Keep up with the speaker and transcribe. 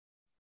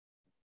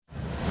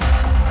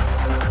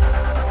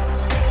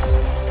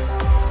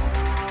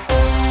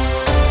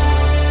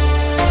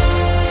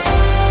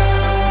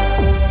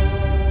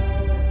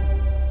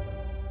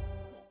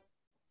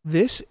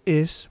This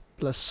is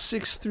plus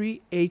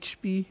 63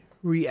 HP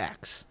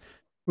Reacts.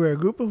 We're a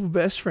group of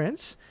best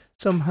friends,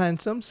 some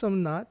handsome,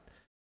 some not.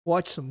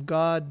 Watch some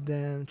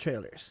goddamn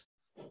trailers.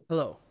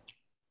 Hello,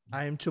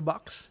 I am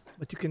Chubox,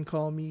 but you can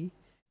call me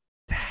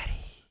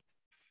Daddy.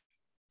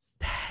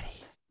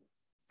 Daddy.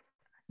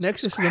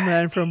 Next is the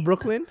man from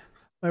Brooklyn,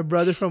 my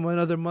brother from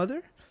another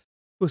mother,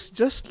 who's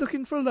just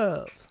looking for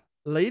love.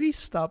 Ladies,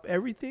 stop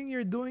everything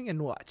you're doing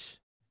and watch.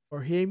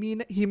 Or he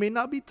may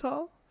not be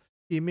tall,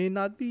 he may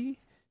not be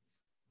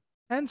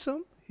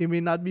handsome, he may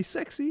not be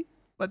sexy,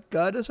 but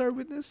God is our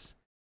witness,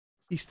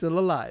 he's still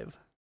alive.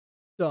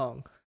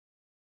 Dong.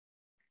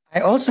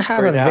 I also have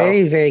For a now.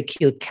 very, very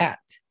cute cat.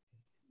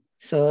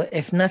 So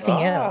if nothing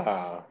else,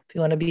 Ah. if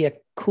you want to be a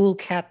cool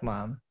cat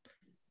mom,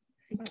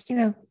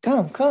 come.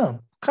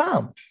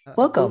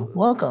 Welcome, Too,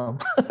 welcome.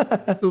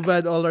 too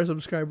bad all our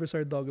subscribers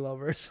are dog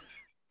lovers.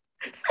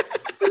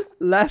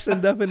 Last and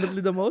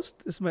definitely the most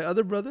is my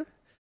other brother,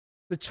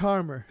 the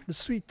charmer, the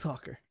sweet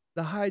talker,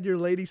 the hide your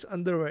lady's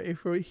underwear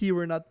if he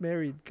were not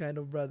married kind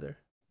of brother.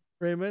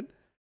 Raymond?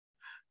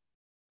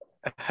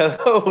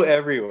 Hello,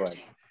 everyone.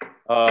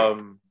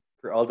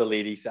 For all the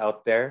ladies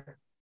out there,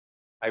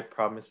 I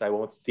promise I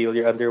won't steal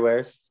your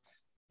underwears,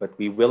 but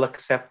we will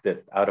accept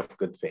it out of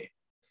good faith.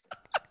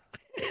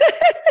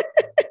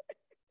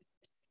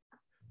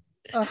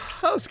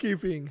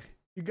 Housekeeping.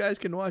 You guys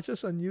can watch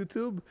us on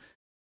YouTube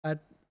at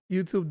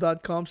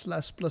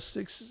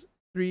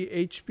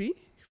youtube.com/plus63hp.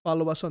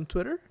 Follow us on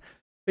Twitter,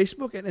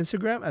 Facebook, and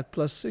Instagram at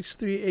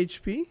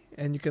plus63hp.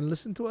 And you can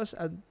listen to us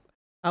at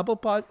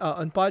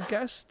on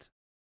podcast,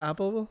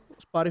 Apple,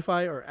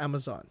 Spotify, or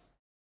Amazon.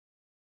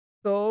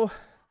 So,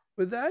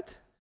 with that,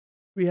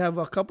 we have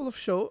a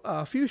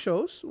few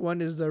shows. One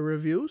is the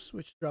reviews,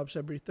 which drops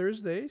every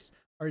Thursdays.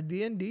 Our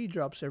D&D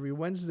drops every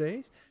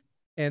Wednesday,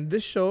 and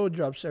this show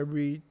drops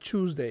every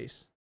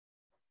Tuesdays.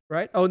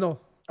 Right? Oh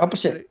no,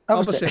 Opposite.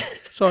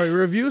 Sorry,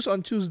 reviews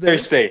on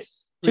Tuesdays,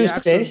 Thursdays. reacts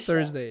on Tuesdays.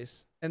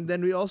 Thursdays, and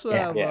then we also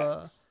Yeah. have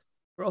Yes.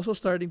 we're also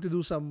starting to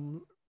do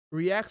some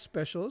react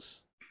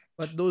specials,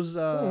 but those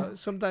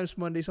sometimes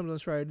Monday,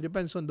 sometimes Friday,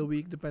 depends on the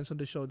week, depends on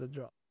the show that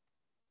drops.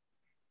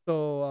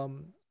 So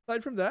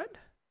aside from that,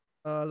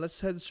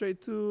 let's head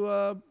straight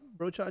to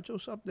Bro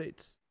Chacho's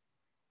updates.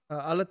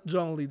 I'll let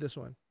John lead this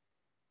one.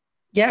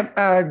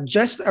 Yeah,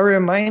 just a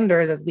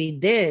reminder that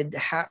we've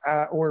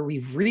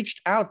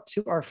reached out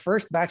to our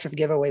first batch of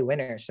giveaway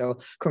winners. So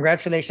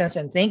congratulations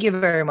and thank you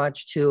very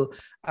much to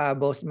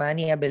both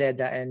Manny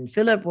Abeleda and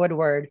Philip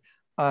Woodward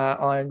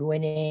on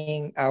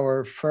winning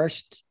our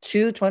first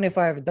two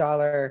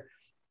 $25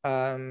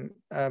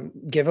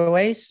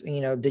 giveaways,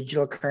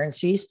 digital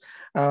currencies.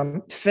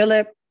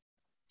 Philip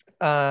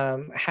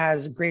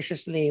has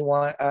graciously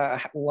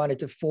wanted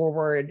to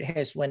forward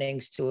his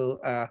winnings to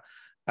a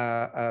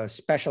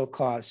special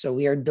cause. So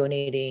we are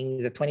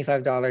donating the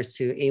 $25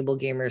 to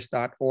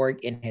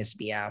ablegamers.org in his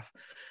behalf.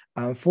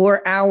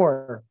 For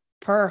our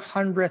per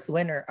 100th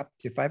winner up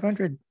to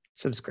 500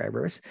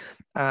 subscribers,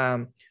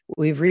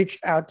 we've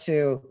reached out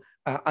to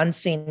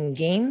Unseen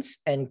Games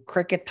and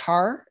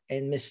Cricketar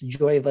and Miss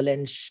Joy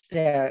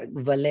Valencia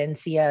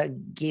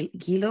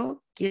Gilo.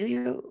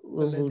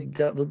 We'll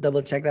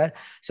double check that.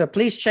 So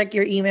please check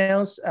your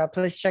emails.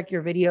 Please check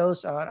your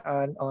videos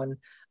on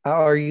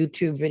our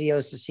YouTube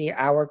videos to see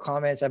our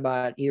comments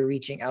about you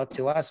reaching out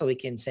to us so we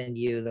can send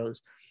you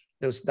those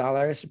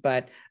dollars.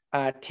 But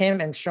Tim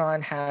and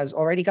Sean has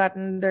already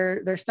gotten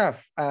their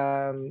stuff.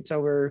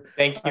 So we're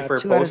Thank you for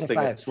 2 out of the posting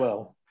 5. as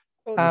well.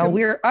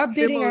 We're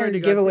updating our already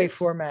got giveaway his?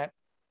 format.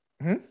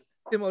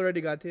 Tim already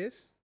got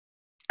his.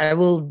 I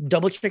will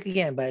double check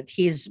again, but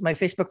he's my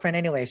Facebook friend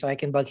anyway, so I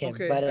can bug him.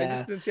 Okay, But I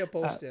just didn't see a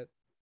post yet.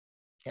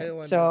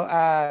 yeah. So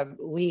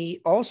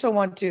we also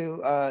want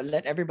to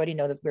let everybody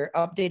know that we're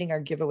updating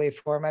our giveaway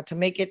format to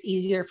make it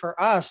easier for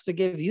us to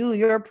give you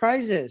your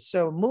prizes.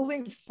 So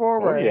moving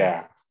forward,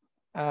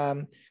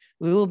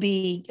 we will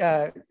be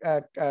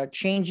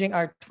changing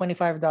our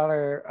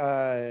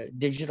 $25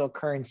 digital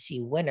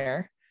currency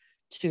winner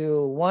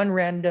to one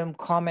random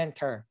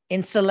commenter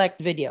in select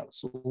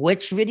videos.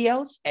 Which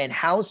videos and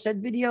how said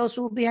videos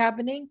will be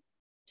happening?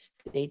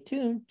 Stay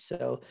tuned.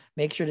 So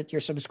make sure that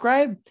you're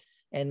subscribed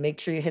and make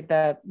sure you hit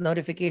that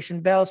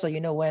notification bell so you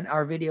know when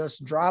our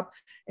videos drop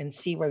and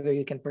see whether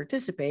you can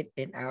participate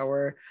in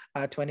our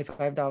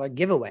 $25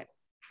 giveaway.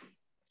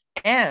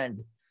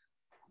 And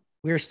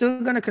we're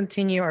still going to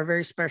continue our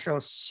very special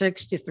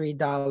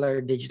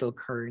 $63 digital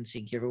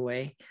currency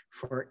giveaway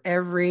for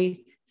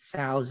every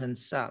 1,000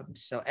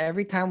 subs. So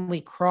every time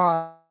we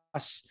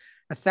cross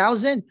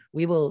 1,000,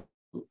 we will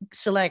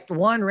select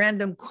one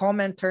random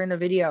commenter in a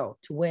video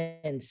to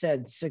win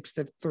said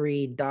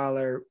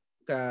 $63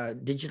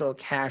 digital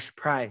cash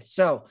prize.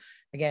 So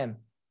again,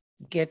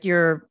 get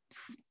your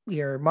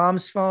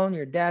mom's phone,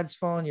 your dad's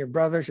phone, your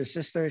brothers, your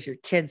sisters, your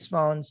kids'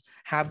 phones,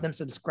 have them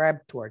subscribe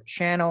to our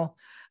channel,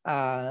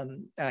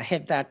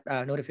 hit that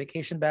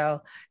notification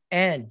bell,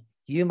 and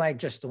you might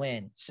just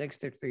win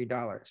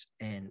 $63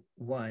 in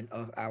one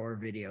of our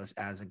videos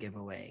as a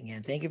giveaway.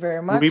 Again, thank you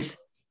very much.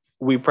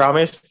 We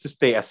promise to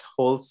stay as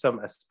wholesome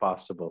as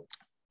possible.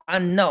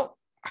 No,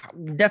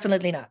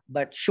 definitely not,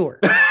 but sure.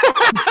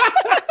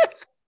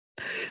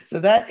 So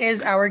that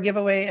is our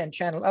giveaway and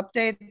channel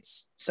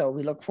updates. So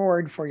we look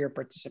forward for your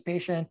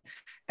participation,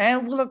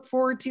 and we look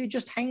forward to you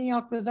just hanging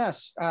out with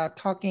us,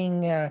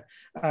 talking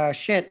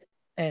shit,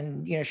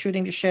 and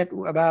shooting the shit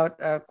about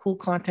cool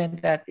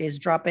content that is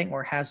dropping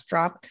or has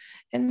dropped,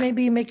 and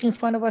maybe making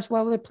fun of us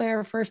while we play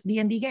our first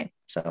D&D game.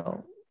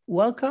 So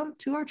welcome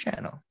to our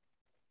channel.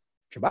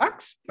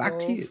 Jabox, back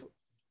to you.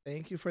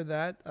 Thank you for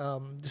that.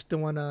 Just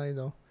don't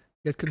wanna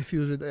get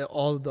confused with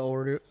all the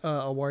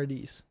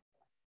awardees.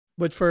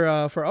 But for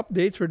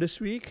updates for this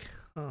week,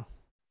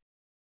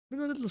 been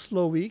a little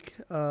slow week.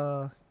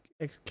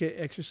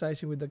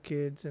 Exercising with the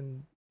kids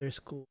and their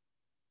school.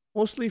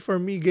 Mostly for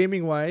me,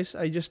 gaming wise,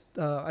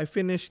 I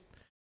finished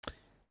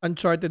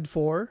Uncharted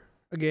 4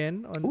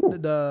 again on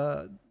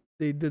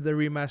they did the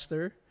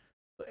remaster,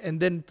 and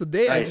then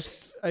today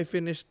I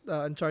finished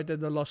Uncharted: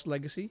 The Lost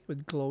Legacy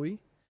with Chloe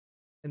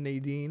and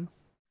Nadine,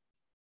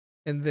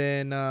 and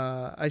then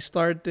I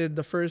started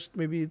the first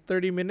maybe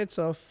 30 minutes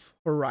of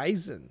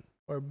Horizon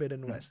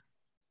Forbidden West.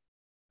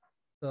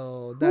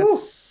 So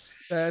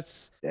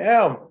that's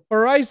damn.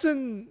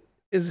 Horizon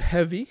is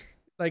heavy.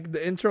 Like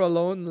the intro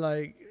alone,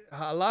 like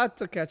a lot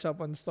to catch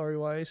up on story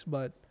wise,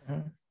 but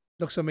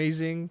looks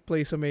amazing,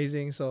 plays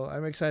amazing. So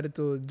I'm excited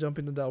to jump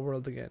into that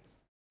world again.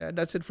 Yeah,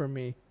 that's it for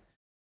me.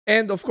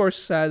 And of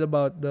course, sad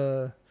about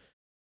the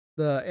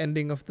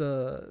ending of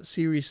the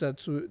series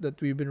that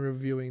we've been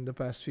reviewing the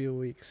past few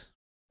weeks.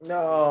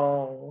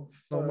 No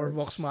more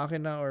Vox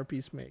Machina or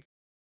Peacemaker.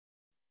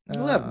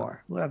 We'll have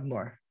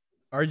more.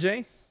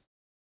 RJ?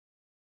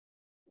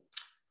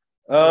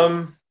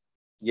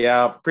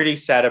 Yeah, pretty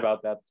sad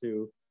about that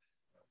too.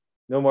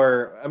 No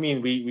more. I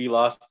mean, we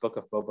lost Book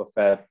of Boba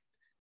Fett,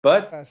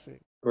 but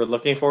we're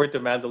looking forward to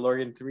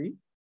Mandalorian 3.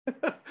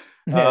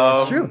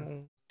 That's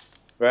true.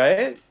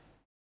 Right?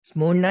 It's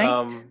Moon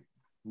Knight.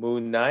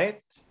 Moon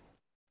Knight.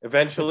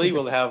 Eventually,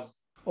 we'll have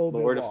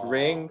Lord of the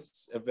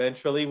Rings.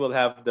 Eventually, we'll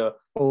have the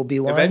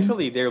Obi-Wan.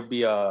 Eventually, there'll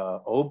be a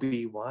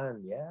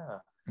Obi-Wan. Yeah.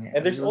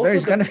 And there's also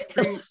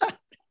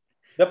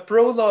the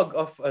prologue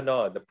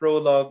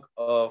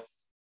of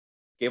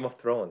Game of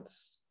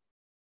Thrones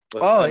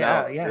was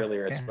announced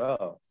earlier as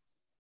well.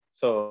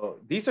 So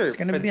these are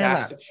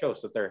fantastic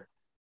shows that they're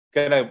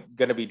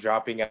gonna be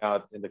dropping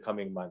out in the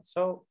coming months.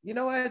 So you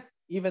know what?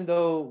 Even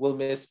though we'll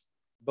miss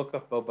Book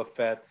of Boba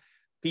Fett,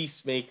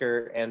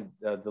 Peacemaker, and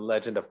the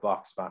Legend of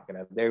Vox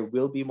Machina, there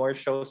will be more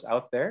shows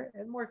out there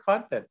and more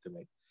content to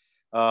make.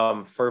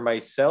 For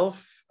myself,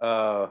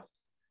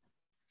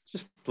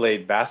 just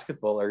played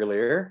basketball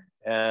earlier,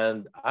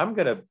 and I'm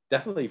gonna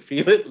definitely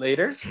feel it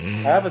later.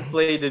 I haven't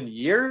played in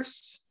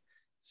years,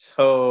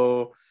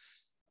 so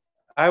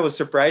I was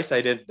surprised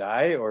I didn't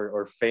die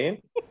or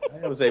faint.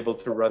 I was able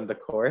to run the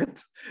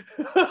court.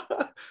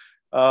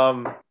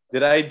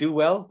 Did I do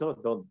well?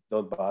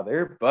 Don't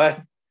bother.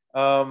 But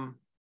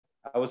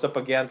I was up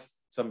against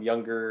some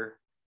younger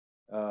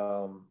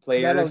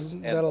players,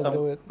 that'll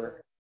do it.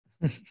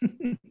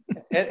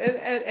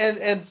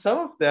 and some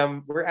of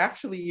them were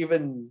actually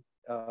even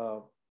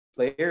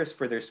players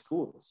for their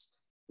schools.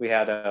 We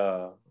had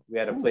a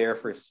player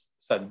for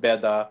San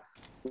Beda.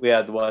 We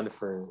had one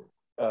for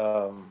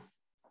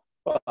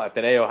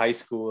Ateneo High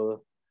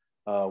School.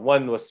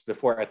 One was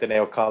before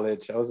Ateneo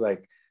College. I was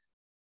like,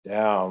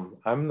 damn,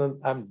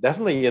 I'm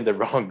definitely in the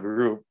wrong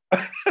group.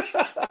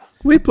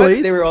 We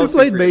played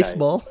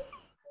baseball.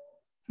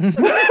 Nice.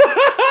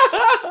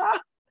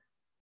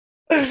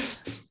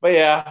 But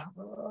yeah,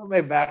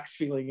 my back's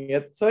feeling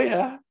it. So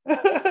yeah,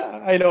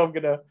 I know I'm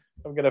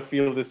gonna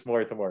feel this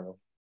more tomorrow.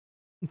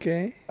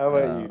 Okay. How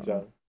about you,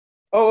 John?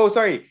 Oh,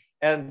 sorry.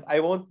 And I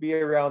won't be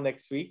around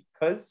next week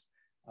because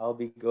I'll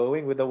be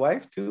going with the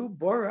wife to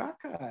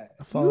Boracay.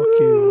 Fuck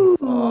you.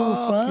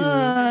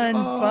 Fun.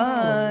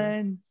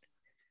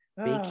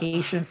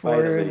 Vacation for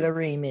finally. the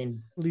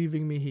Raymond.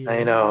 Leaving me here.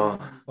 I know.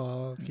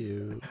 Fuck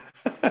you.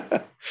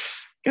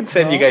 Can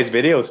send you guys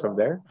videos from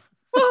there.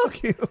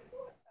 Fuck you.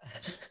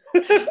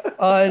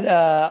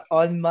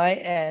 On my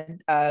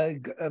end,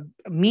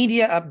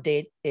 media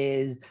update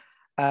is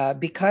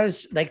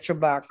because like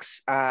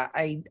Trabox,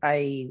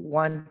 I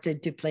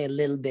wanted to play a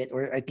little bit,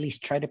 or at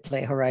least try to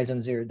play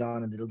Horizon Zero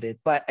Dawn a little bit,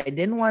 but I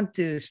didn't want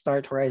to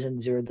start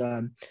Horizon Zero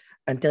Dawn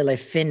until I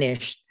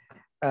finished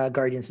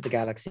Guardians of the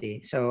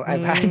Galaxy. So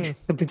I've had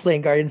to be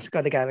playing Guardians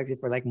of the Galaxy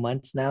for like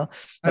months now,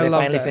 but I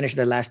finally finished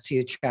the last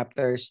few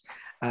chapters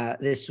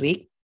this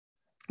week.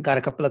 Got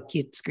a couple of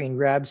cute screen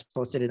grabs,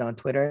 posted it on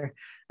Twitter,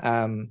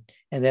 and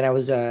then I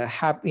was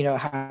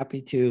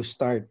happy to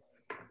start.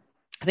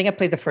 I think I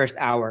played the first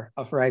hour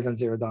of Horizon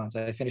Zero Dawn,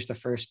 so I finished the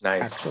first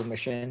actual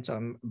mission. So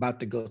I'm about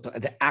to go to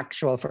the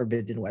actual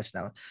Forbidden West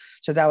now.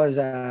 So that was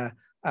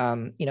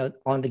on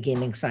the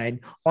gaming side.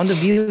 On the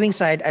viewing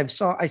side, I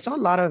saw a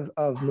lot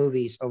of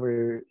movies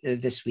over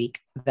this week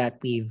that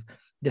we've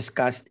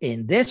discussed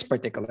in this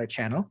particular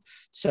channel.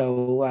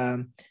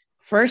 So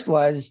first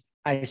was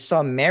I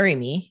saw Marry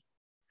Me.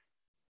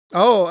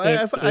 Oh,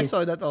 I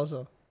saw that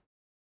also.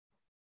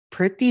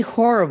 Pretty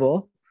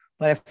horrible,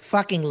 but I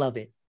fucking love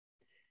it.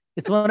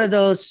 It's one of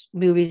those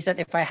movies that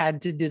if I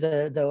had to do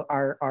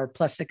our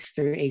plus 6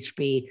 through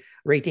HP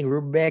rating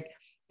rubric,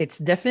 it's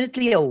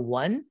definitely a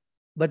 1.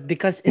 But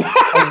because it's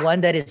a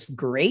 1 that is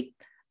great,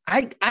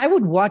 I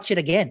would watch it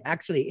again.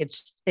 Actually,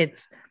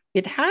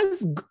 it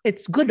has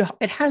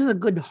a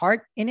good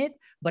heart in it,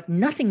 but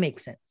nothing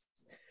makes sense.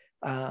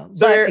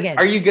 But again,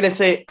 are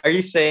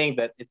you saying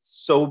that it's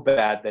so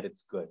bad that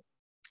it's good?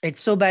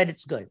 It's so bad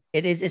it's good.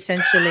 It is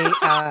essentially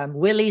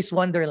Willy's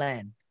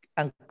Wonderland.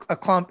 A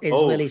comp is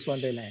Willy's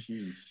Wonderland.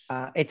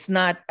 It's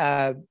not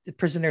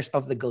Prisoners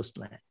of the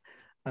Ghostland.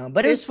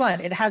 But it was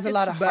fun. It has a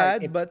lot of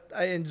heart. But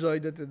I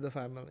enjoyed it with the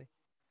family.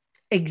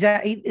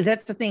 Exactly.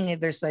 That's the thing.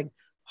 There's like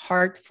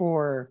heart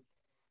for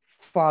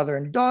father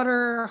and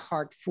daughter,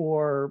 heart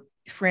for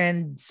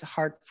friends,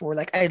 heart for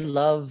like I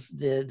love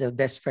the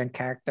best friend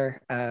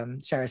character,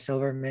 Sarah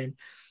Silverman.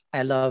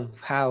 I love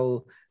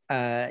how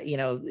at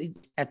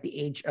the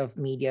age of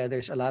media,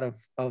 there's a lot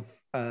of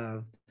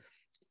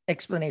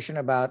explanation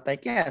about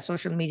like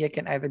social media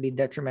can either be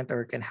detrimental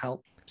or can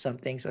help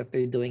something. So if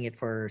they're doing it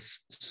for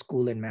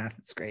school and math,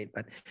 it's great.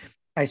 But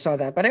I saw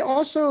that. But I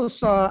also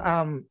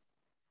saw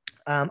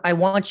I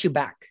Want You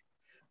Back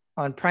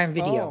on Prime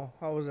Video. Oh,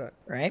 how was that?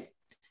 Right.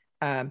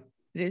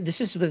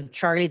 This is with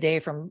Charlie Day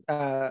from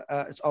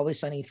It's Always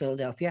Sunny in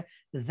Philadelphia.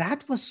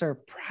 That was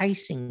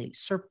surprisingly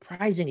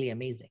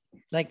amazing.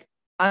 Like,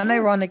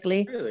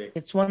 unironically, really?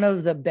 It's one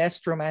of the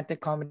best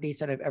romantic comedies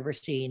that I've ever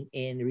seen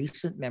in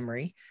recent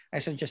memory. I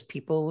suggest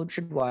people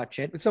should watch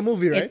it. It's a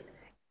movie, right?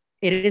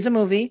 It is a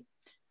movie.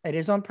 It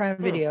is on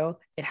Prime Video.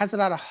 It has a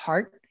lot of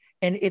heart,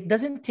 and it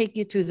doesn't take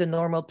you to the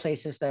normal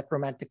places that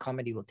romantic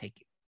comedy will take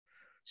you.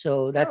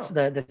 So that's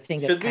the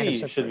thing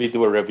that should we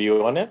do a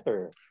review on it,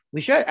 or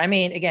we should? I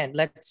mean, again,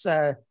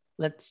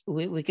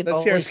 we can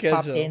always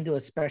pop into a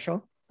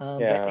special.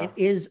 But it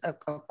is a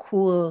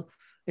cool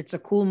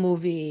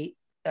movie.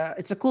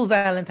 It's a cool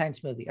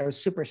Valentine's movie. I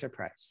was super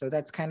surprised. So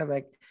that's kind of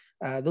like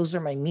those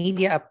are my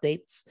media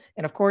updates,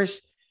 and of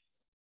course,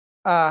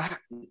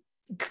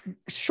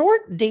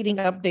 short dating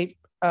update.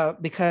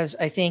 Because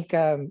I think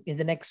in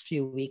the next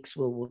few weeks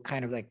we'll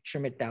kind of like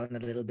trim it down a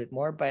little bit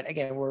more. But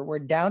again, we're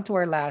down to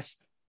our last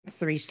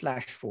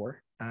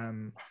 3/4.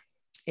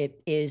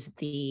 It is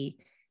the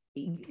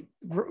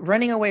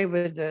running away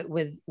with the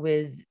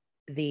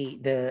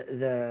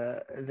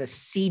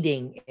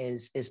seeding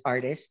is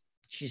Artist.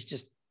 She's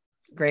just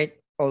great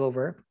all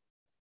over.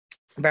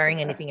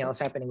 Barring anything else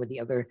happening with the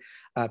other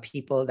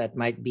people, that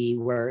might be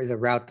where the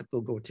route that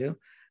we'll go to.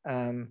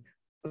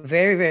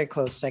 Very, very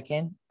close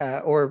second,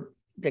 or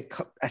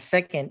a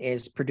second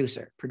is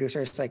Producer.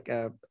 Producer is like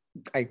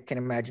I can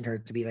imagine her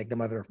to be like the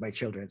mother of my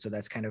children, so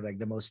that's kind of like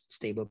the most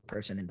stable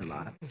person in the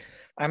lot.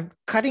 I'm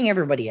cutting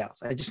everybody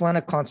else. I just want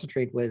to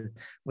concentrate with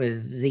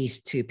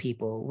these two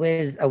people,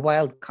 with a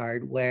wild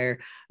card where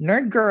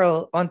Nerd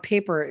Girl on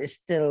paper is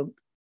still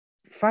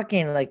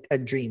fucking like a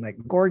dream, like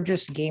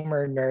gorgeous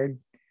gamer nerd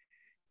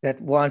that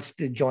wants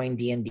to join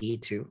D&D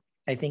too.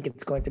 I think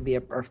it's going to be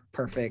a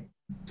perfect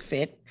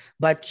fit,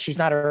 but she's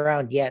not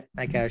around yet.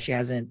 Like she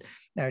hasn't.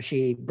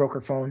 She broke her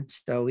phone,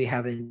 so we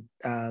haven't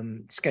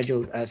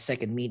scheduled a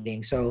second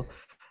meeting. So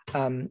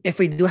if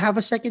we do have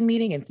a second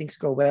meeting and things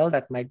go well,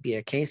 that might be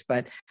a case.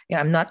 But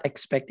I'm not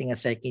expecting a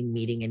second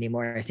meeting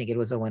anymore. I think it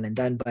was a one and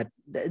done. But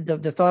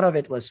the thought of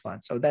it was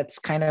fun. So that's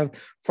kind of,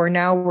 for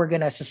now, we're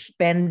gonna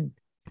suspend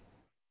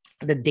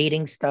the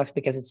dating stuff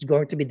because it's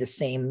going to be the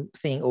same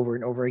thing over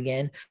and over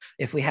again.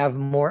 If we have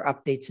more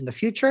updates in the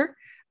future,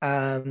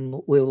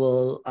 we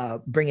will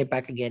bring it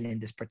back again in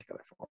this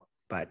particular form.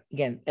 But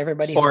again,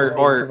 everybody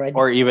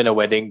or even a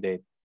wedding date.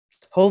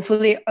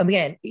 Hopefully,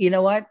 again, you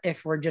know what?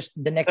 If we're just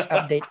the next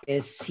update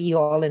is see you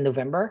all in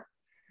November.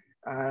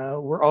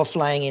 We're all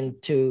flying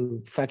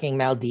into fucking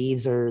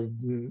Maldives or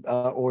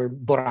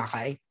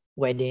Boracay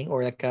wedding,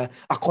 or like a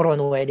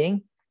Coron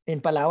wedding in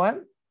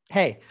Palawan.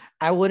 Hey,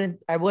 I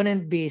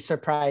wouldn't be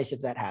surprised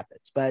if that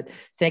happens. But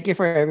thank you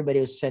for everybody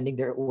who's sending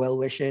their well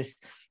wishes.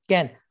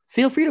 Again,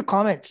 feel free to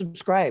comment,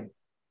 subscribe,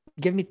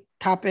 give me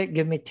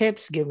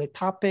tips, give me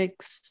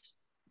topics,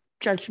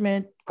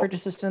 judgment,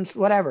 criticisms,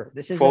 whatever.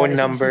 This is phone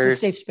numbers. This is a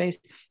safe space.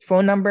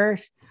 Phone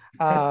numbers,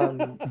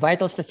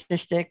 vital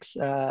statistics,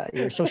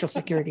 your social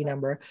security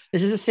number.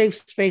 This is a safe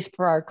space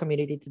for our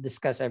community to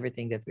discuss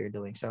everything that we're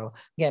doing. So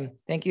again,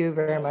 thank you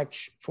very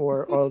much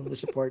for all of the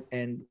support,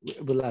 and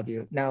we love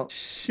you. Now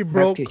she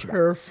broke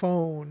her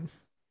phone.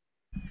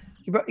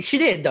 She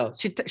did though.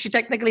 She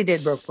technically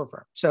did broke her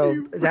phone.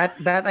 So that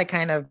I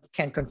kind of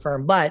can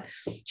confirm. But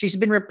she's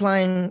been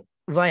replying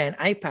via an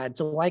iPad.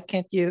 So why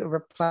can't you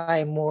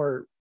reply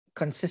more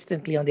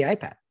consistently on the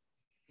iPad?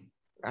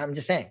 I'm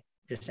just saying.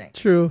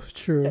 True.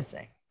 Just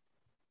saying.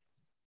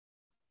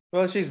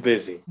 Well, she's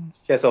busy.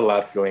 She has a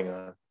lot going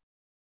on.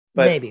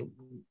 But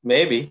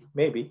maybe.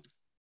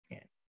 Yeah.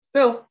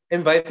 Still,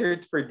 invite her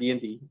for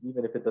D&D,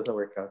 even if it doesn't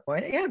work out.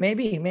 Well, yeah,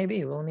 maybe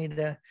we'll need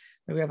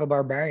maybe have a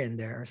barbarian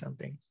there or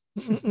something.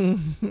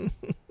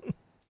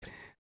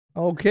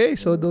 Okay,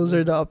 so those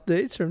are the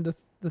updates from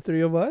the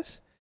three of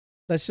us.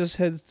 Let's just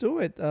head to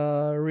it.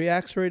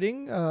 Reacts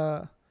rating.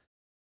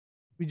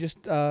 We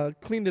just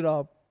cleaned it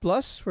up.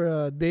 Plus for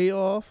a day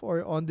off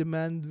or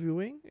on-demand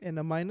viewing, and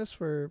a minus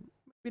for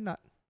maybe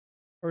not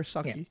or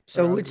sucky. Yeah.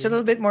 So it's a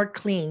little bit more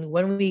clean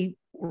when we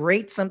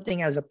rate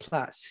something as a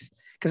plus.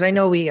 Because I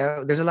know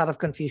there's a lot of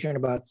confusion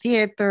about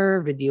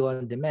theater, video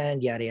on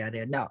demand, yada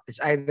yada. No,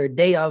 it's either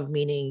day of,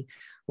 meaning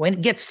when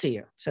it gets to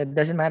you. So it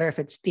doesn't matter if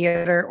it's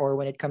theater or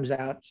when it comes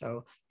out.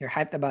 So you're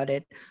hyped about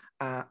it.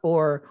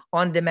 Or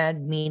on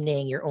demand,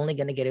 meaning you're only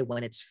going to get it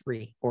when it's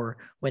free, or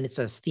when it's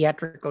a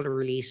theatrical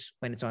release,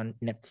 when it's on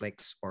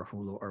Netflix or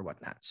Hulu or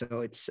whatnot. So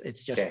it's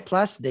just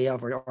plus, day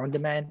of, or on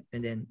demand,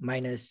 and then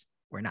minus,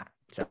 we're not.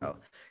 So a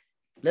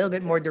little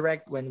bit more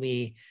direct when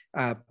we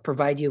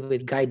provide you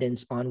with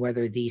guidance on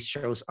whether these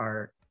shows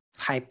are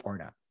hype or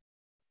not.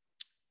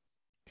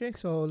 Okay,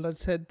 so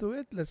let's head to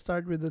it. Let's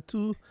start with the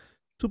 2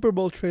 Super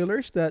Bowl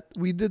trailers that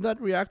we did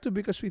not react to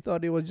because we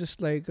thought it was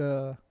just like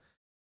a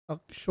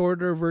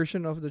shorter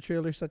version of the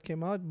trailers that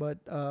came out, but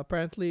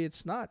apparently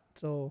it's not.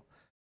 So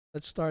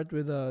let's start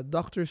with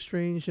Doctor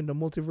Strange in the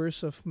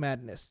Multiverse of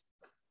Madness.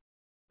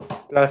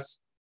 Plus.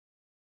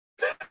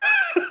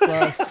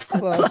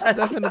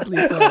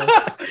 Definitely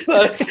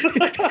plus.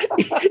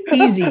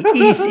 Easy.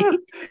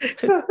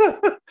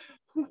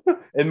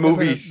 In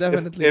movies,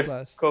 definitely if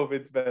plus.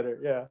 COVID's better,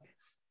 yeah.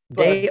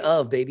 Day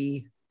of,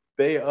 baby.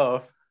 Day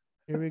of.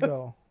 Here we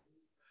go.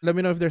 Let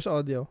me know if there's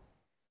audio.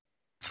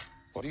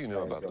 What do you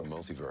know about the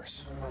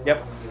multiverse?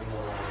 Yep.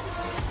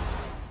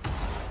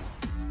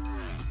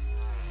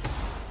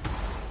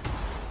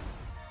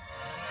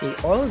 See,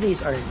 all of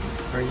these are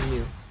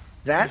new.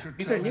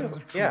 These are new.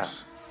 Yeah.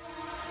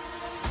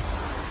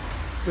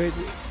 Wait.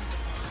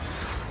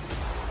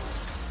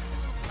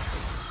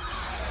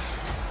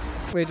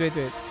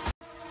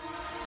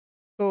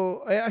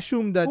 So I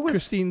assume that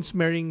Christine's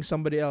marrying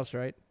somebody else,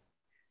 right?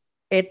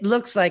 It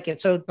looks like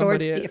it. So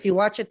if you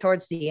watch it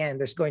towards the end,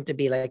 there's going to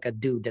be like a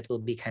dude that will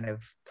be kind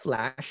of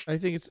flashed. I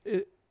think it's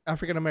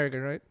African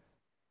American, right?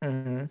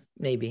 Mm-hmm.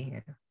 Maybe,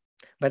 yeah.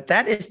 But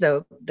that is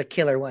the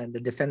killer one,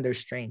 the Defender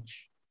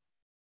Strange.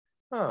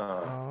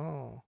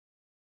 Oh.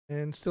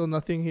 And still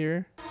nothing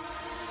here.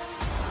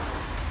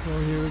 So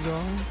here we go.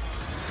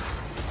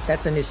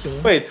 That's a new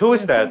scene. Wait, who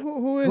is that?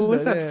 Who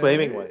is that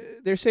flaming one?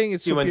 They're saying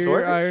it's Human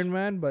Superior Torch? Iron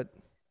Man, but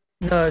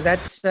no,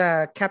 that's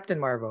Captain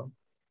Marvel.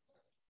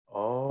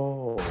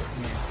 Oh.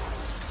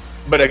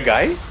 But a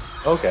guy?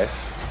 Okay.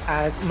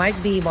 Might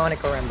be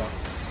Monica Rambeau.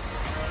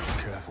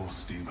 Careful,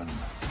 Stephen.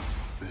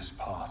 This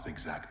path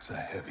exacts a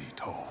heavy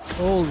toll.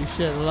 Holy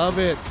shit, love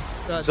it.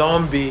 God.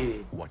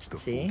 Zombie. Watch the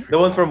See? The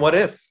one from What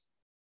If?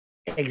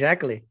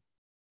 Exactly.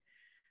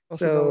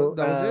 So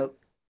that was it?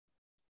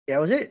 Yeah,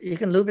 that was it. You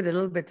can loop it a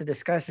little bit to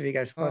discuss if you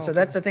guys want. So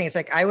that's the thing. It's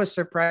like I was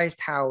surprised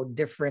how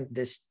different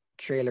this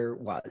trailer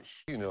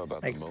was. You know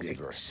about the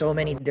multiverse. So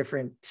many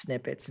different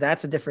snippets.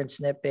 That's a different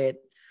snippet.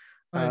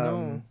 I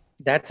know.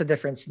 That's a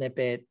different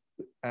snippet.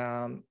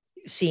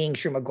 Seeing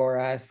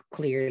Shumagorath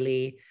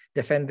clearly,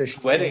 Defender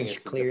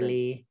Strange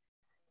clearly.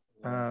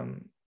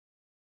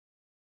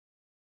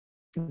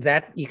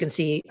 That you can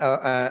see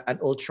an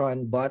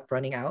Ultron bot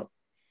running out.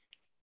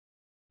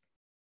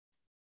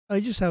 I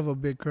just have a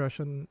big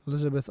crush on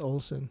Elizabeth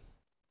Olsen.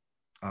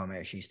 Oh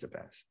man, she's the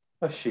best.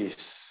 Oh, she's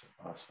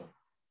awesome.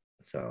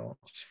 So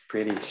she's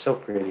pretty, so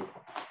pretty.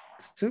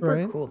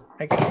 Super cool.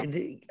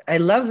 I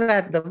love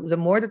that. The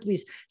more that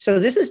so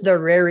this is the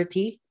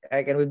rarity.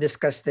 And we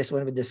discussed this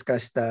when we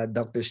discussed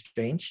Doctor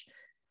Strange.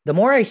 The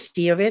more I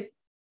see of it,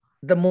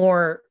 the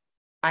more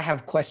I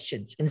have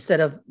questions. Instead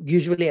of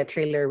usually a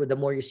trailer, with the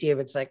more you see of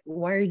it, it's like,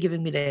 why are you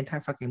giving me the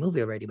entire fucking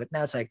movie already? But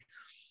now it's like,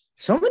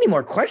 so many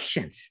more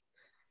questions.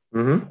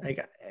 Mm-hmm.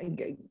 Like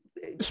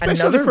especially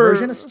another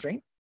version of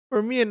Strange.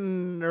 For me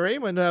and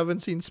Raymond, who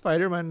haven't seen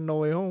Spider-Man No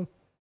Way Home.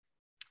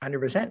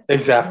 100%.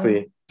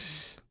 Exactly.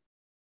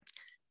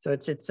 So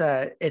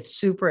it's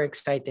super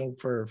exciting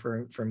for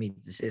me.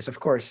 This is, of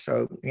course.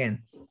 So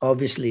again,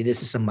 obviously,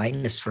 this is a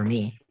minus for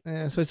me.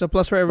 Yeah, so it's a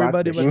plus for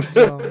everybody, but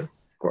of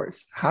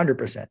course,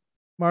 100%.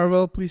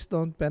 Marvel, please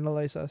don't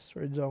penalize us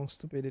for Jong's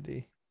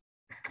stupidity.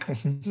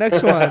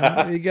 Next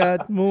one, we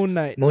got Moon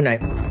Knight. Moon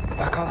Knight.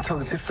 I can't tell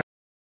the difference.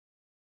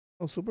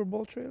 Oh, Super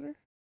Bowl trailer?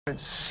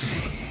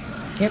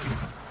 Yep.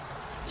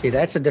 See,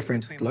 that's a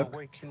different look.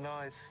 Waking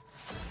life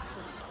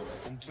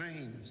and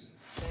dreams.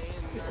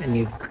 A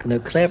new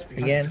clip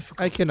again.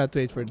 I cannot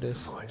wait for this.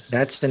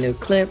 That's the new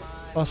clip.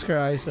 Oscar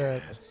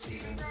Isaac.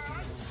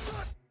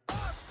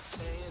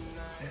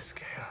 There's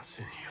chaos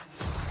in you.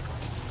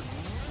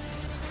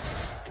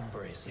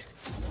 Embrace it.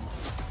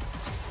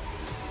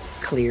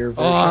 Clear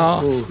version.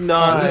 Oh,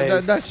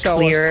 nice. That shot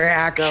clear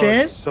action.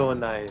 That was so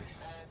nice.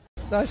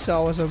 That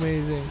shot was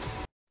amazing.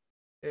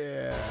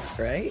 Yeah.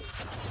 Right?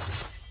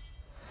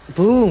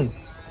 Boom.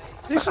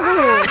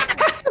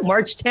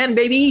 March 10,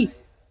 baby.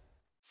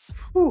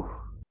 Whew.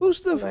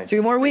 Who's the Nice.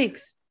 2 more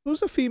weeks. Who's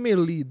the female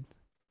lead?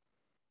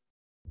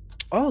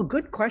 Oh,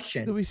 good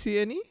Do we we see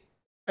any?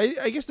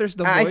 I guess there's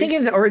the voice. I think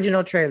in the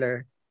original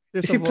trailer.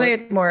 There's If a you play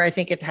voice. it more, I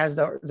think it has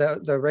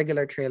the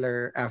regular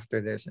trailer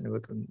after this, and we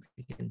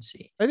can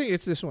see. I think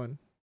it's this one.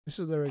 This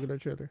is the regular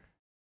trailer.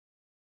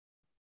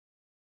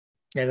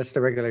 Yeah, that's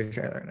the regular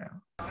trailer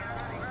now.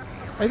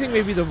 I think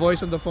maybe the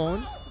voice on the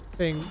phone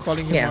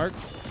calling him Mark.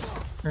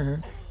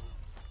 Mm-hmm.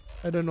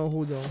 I don't know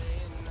who though.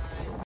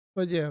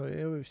 But yeah,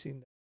 we've seen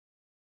that.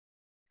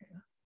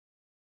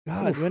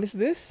 God, when is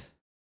this?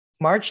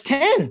 March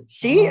 10.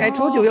 See, I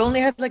told you we only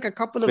had like a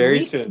couple of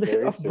weeks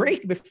of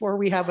break before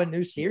we have a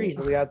new series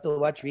that we have to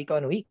watch week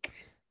on week.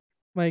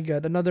 My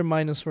God, another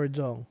minus for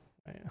Jong.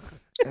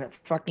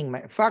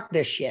 Fuck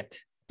this shit.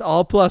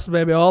 All plus,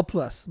 baby, all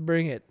plus.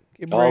 Bring it.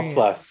 All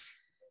plus.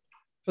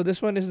 So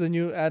this one is the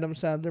new Adam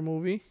Sandler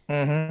movie.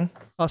 Mm-hmm.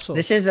 Hustle.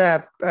 This is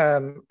Adam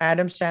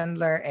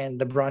Sandler and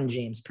LeBron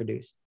James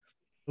produced.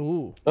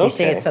 Ooh. They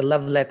say it's a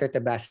love letter to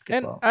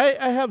basketball. And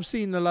I have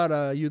seen a lot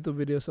of YouTube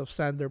videos of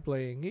Sandler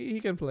playing. He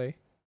can play.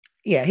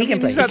 Yeah, he can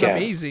play. He's not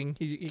amazing.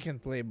 He can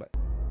play, but.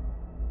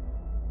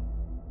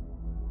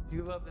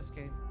 You love this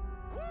game?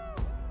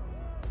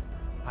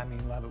 I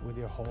mean, love it with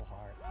your whole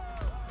heart.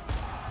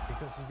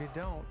 Because if you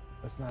don't,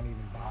 let's not even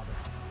bother.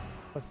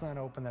 Let's not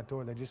open that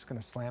door. They're just going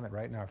to slam it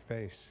right in our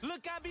face.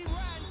 Look, I be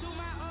riding through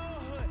my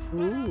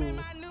old hood.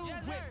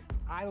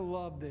 I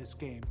love this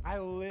game. I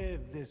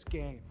live this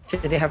game. So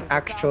they have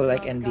actual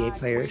like NBA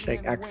players,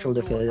 like actual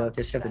the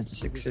Philadelphia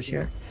 76ers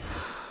here.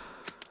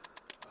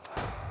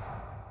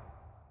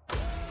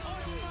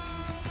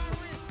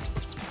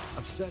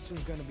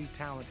 Obsession's going to be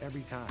talent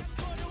every time.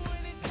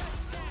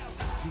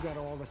 You got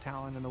all the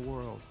talent in the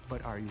world,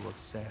 but are you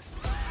obsessed?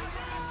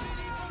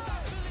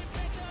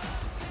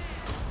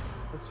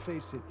 Let's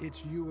face it,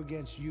 it's you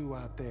against you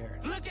out there.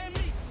 Look at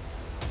me.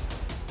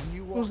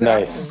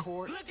 Nice.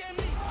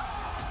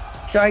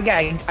 So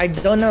I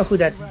don't know who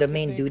the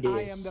main dude is.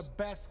 I am the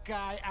best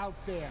guy out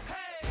there.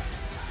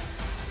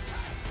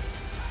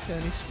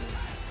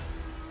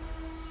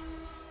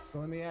 So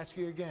let me ask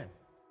you again.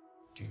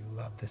 Do you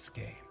love this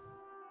game?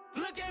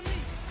 Look at me.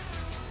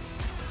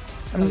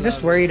 I'm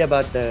just worried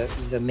about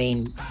the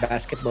main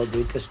basketball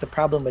dude because the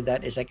problem with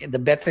that is like the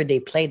better they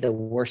play, the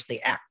worse they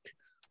act.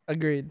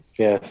 Agreed.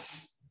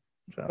 Yes.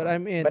 So, but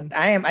I'm in. But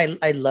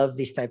I love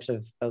these types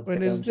of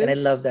films, and I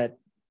love that.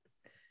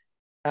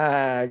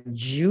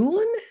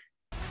 June.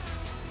 I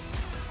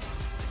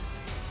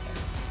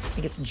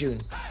think it's June.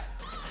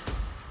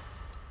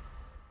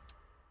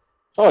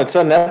 Oh, it's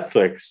on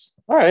Netflix.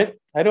 All right,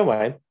 I don't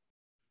mind.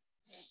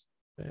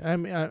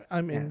 I'm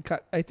in.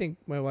 I think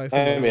my wife.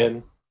 I'm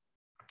in.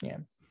 Yeah,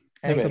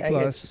 I think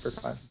it's super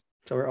fun.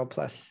 So we're all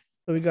plus.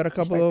 So we got a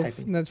couple of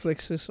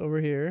Netflixes over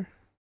here.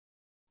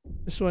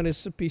 This one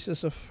is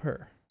Pieces of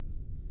Her.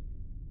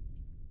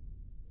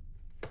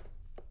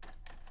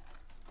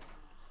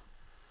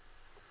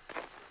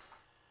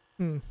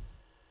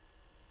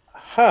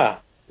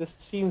 This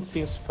scene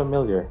seems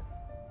familiar.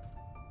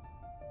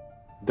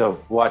 The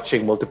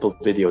watching multiple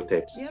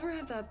videotapes. You ever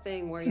have that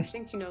thing where you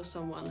think you know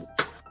someone?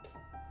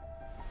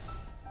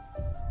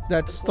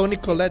 That's Toni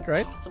Collette,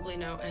 right? Possibly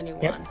know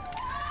anyone. Yep.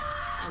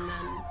 And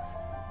then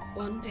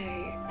one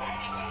day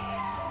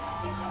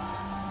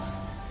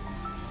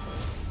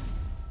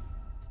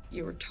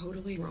you were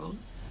totally wrong.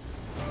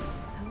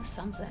 That was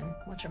something.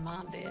 What your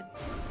mom did.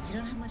 You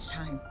don't have much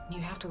time. You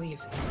have to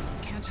leave.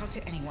 Can't talk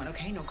to anyone,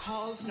 okay? No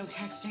calls, no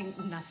texting,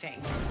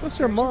 nothing. What's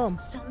her mom?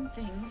 Some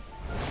things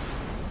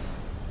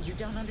you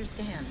don't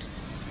understand.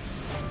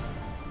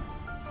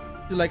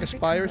 You like a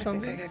spy or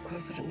something? I get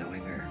closer to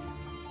knowing her.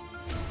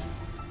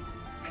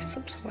 She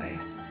slips away.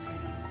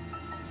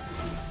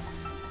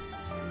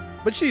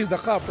 But she's the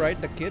cop, right?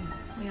 The kid.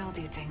 We all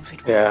do things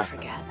we'd rather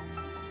forget.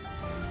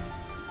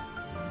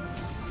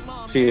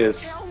 Mom, she is.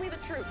 Tell me the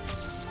truth.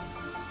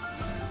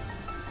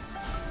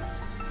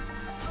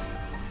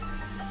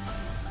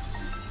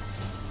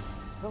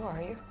 Who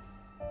are you?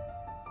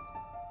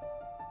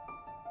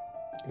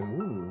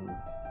 Ooh.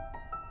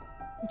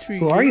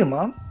 Intriguing. Who are you,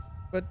 Mom?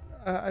 But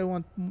I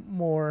want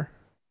more.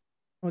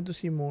 I want to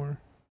see more.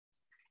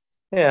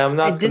 Yeah, I'm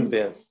not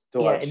convinced.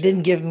 It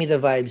didn't give me the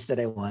vibes that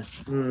I want.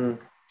 Mm.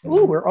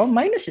 Ooh, we're all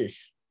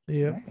minuses.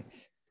 Yeah.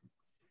 Nice.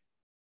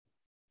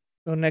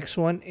 So next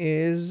one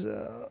is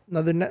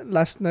another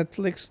last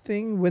Netflix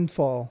thing,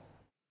 Windfall.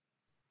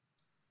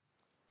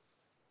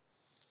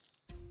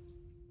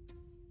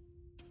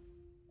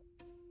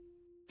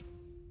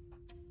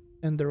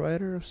 And the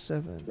writer of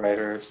Seven.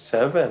 Writer of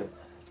Seven.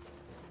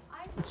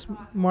 It's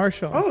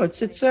Marshall. Oh,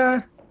 it's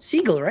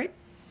Siegel, right?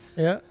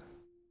 Yeah.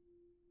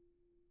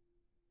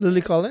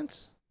 Lily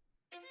Collins.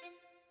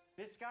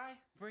 This guy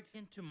breaks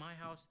into my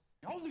house.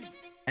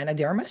 Ana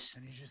de Armas?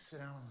 And you just sit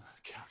down on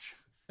the couch.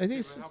 I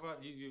think. How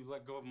about you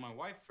let go of my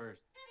wife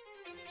first?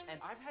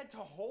 And I've had to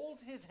hold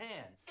his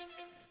hand.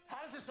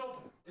 How does this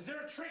open? Is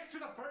there a trick to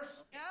the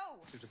purse?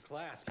 No. There's a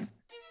clasp.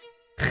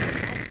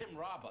 Help him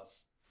rob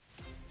us.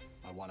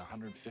 I want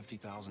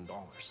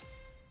 $150,000.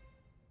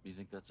 You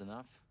think that's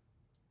enough?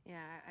 Yeah,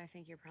 I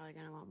think you're probably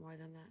gonna want more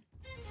than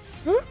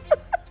that.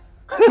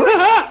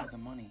 The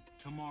money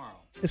tomorrow.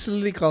 It's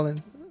Lily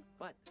Collins.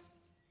 What?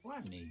 Why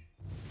me?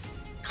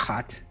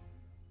 Hot.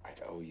 I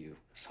owe you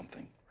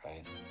something,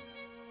 right?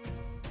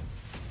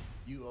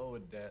 You owe a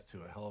debt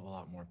to a hell of a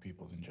lot more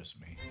people than just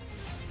me.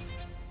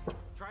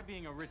 Try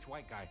being a rich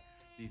white guy.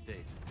 these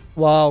days.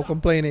 Wow,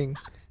 complaining.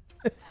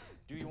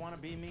 Do you want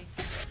to be me?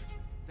 Is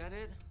that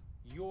it?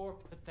 You're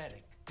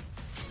pathetic.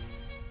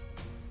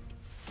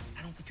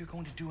 I don't think you're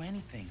going to do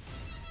anything.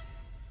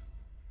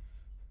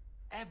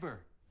 Ever.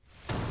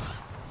 You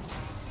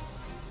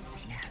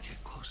need to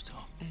get close to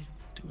him.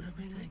 Do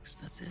whatever it takes.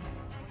 That's it.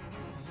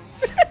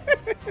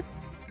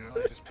 Your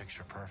life is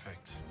picture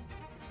perfect.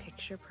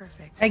 Picture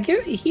perfect.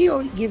 He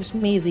gives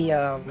me the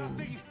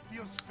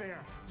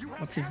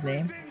what's his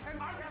name?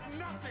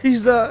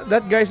 He's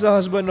that guy's the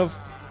husband of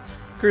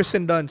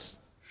Kirsten Dunst.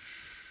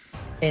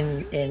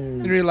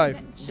 In real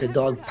life. The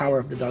dog power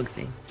of the dog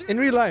thing. In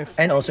real life.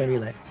 And also in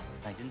real life.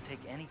 I didn't take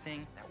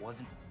anything that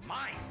wasn't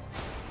mine.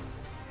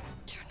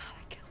 You're not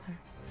a killer.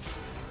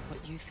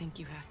 What you think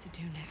you have to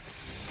do next.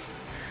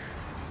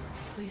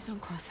 Please don't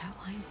cross that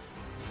line.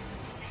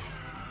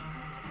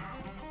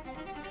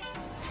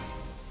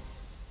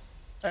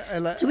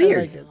 It's weird.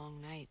 I like it.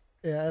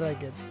 Yeah, I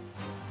like it.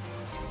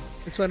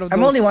 It's one of those,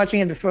 I'm only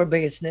watching it before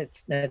Biggest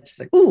Nets.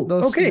 Like, ooh,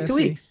 okay, messy. 2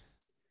 weeks.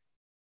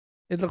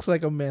 It looks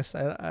like a mess.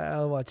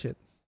 I'll watch it.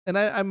 And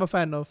I'm a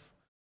fan of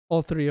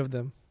all three of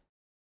them.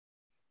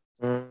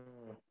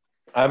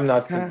 I'm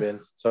not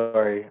convinced.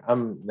 Sorry.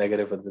 I'm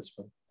negative on this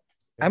one.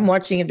 I'm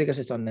watching it because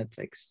it's on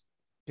Netflix.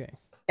 Okay.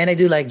 And I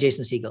do like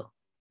Jason Segel.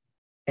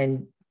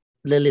 And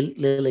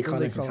Lily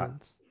Collins is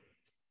hot.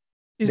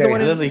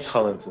 Lily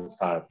Collins is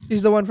hot.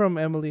 She's the one from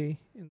Emily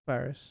in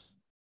Paris.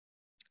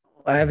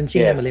 I haven't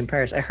seen Emily in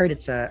Paris. I heard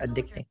it's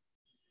addicting.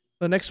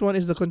 The next one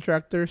is The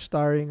Contractor,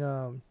 starring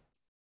oh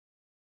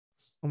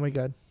my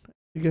god,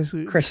 you guys,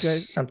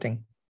 Chris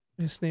something.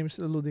 His name's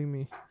eluding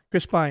me.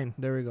 Chris Pine.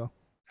 There we go.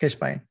 Chris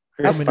Pine.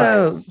 So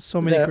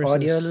many the Chris's.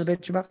 audio a little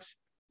bit, Chubax.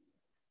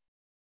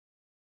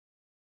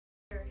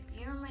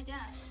 You're my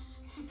dad.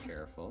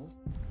 Careful.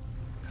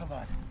 Come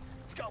on,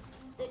 let's go.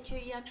 Did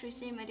you actually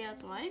see my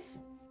dad's wife?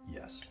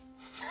 Yes.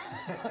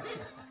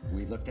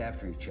 We looked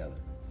after each other.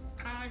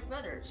 Like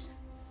brothers.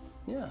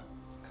 Yeah,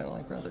 kind of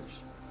like brothers.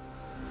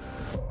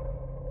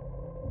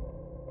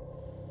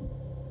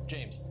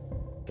 James,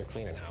 they're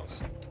cleaning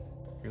house.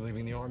 You're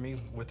leaving the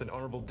army with an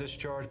honorable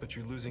discharge, but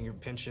you're losing your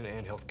pension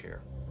and health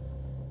care.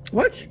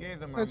 What? We gave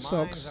them our That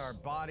minds, sucks. our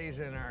bodies,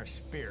 and our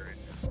spirit.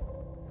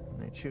 And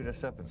they chewed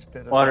us up and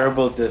spit us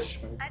Honorable out.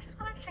 discharge. I just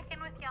want to check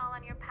in with y'all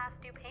on your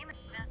past due payment.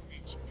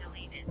 Message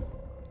deleted.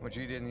 What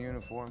you did in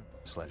uniform?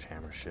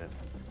 Sledgehammer shit.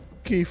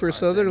 Kiefer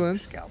Sutherland.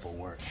 Scalpel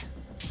work.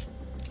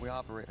 We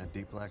operate a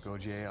deep black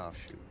OGA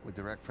offshoot with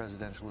direct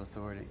presidential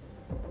authority.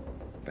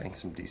 Bank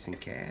some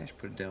decent cash,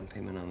 put a down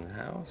payment on the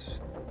house.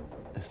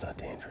 It's not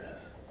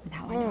dangerous.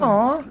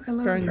 Aw, I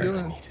love Karen it.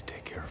 Gillan. I need to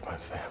take care of my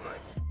family.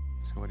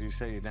 So what do you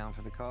say? You down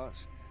for the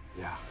cause?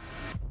 Yeah.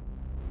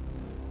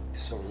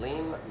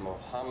 Salim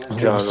Mohammed.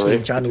 John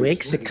Wick. John Wick,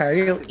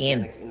 Sicario,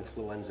 in.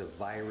 Influenza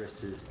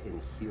viruses in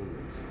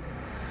humans.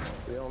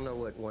 We all know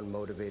what one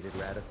motivated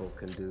radical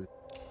can do.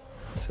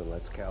 So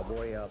let's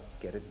cowboy up,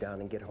 get it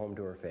done, and get home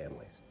to our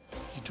families.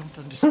 You don't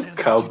understand.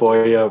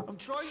 Cowboy up. I'm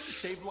trying to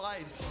save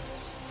lives.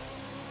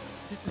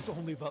 This is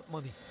only about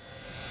money.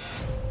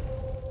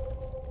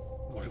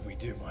 What did we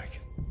do,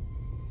 Mike?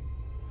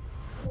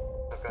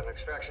 I've got an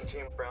extraction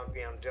team, Brown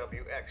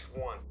BMW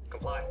X1.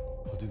 Comply.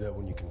 I'll do that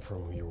when you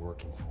confirm who you're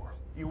working for.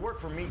 You work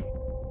for me.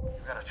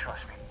 You gotta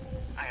trust me.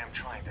 I am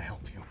trying to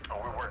help you.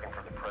 Oh, we're working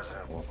for the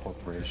president of a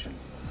corporation.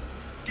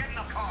 Get in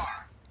the car.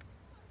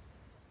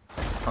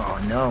 Oh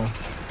no.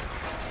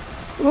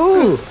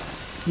 Ooh,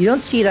 you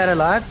don't see that a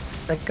lot,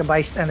 like a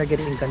bystander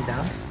getting gunned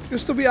down.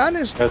 Because to be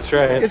honest, That's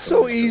right. it's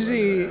so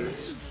easy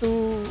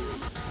to.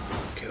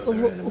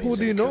 Who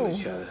do you know?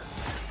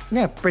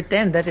 Yeah,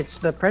 pretend that it's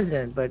the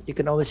president, but you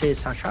can always say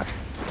it's not shot.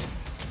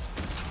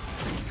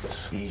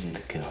 It's easy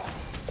to kill,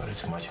 but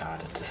it's much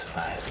harder to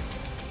survive.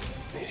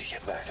 Need to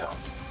get back home.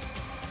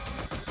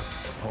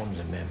 Home's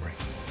a memory.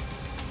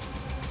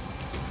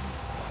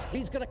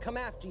 He's gonna come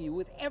after you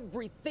with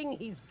everything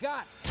he's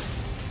got.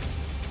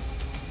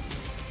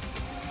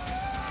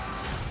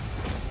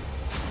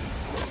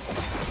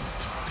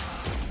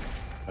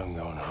 I'm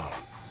going home.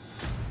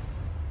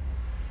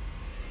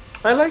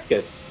 I like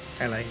it.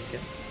 I like it.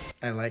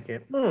 I like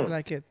it. I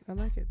like it. I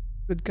like it.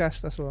 Good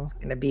cast as well.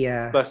 Gonna be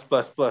a Plus.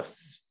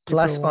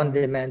 plus on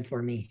demand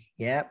for me.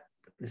 Yep,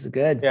 this is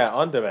good. Yeah,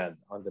 on demand.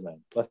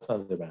 Plus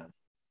on demand.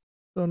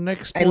 So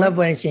next, I love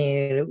when it's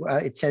saying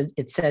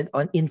it said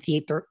on in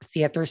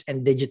theaters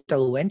and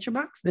digital when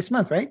Chubax this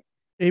month, right?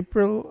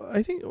 April.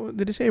 I think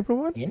did it say April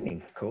 1? Yeah,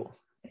 cool.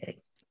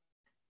 Hey.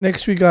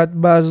 Next we got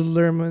Baz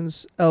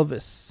Luhrmann's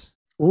Elvis.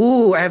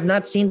 Ooh, I have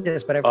not seen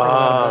this, but I've heard a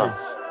lot of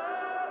buzz.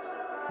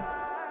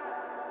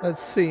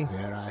 Let's see.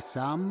 There are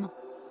some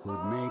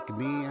who'd make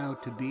me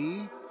out to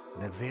be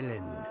the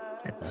villain.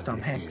 That's of Tom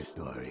this Hanks. here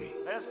story.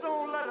 Let's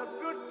don't let a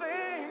good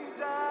thing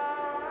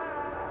die.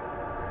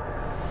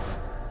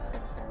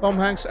 Tom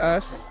Hanks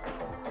as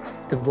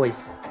The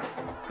voice.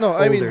 no,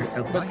 I mean, Older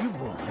Elvis. Are you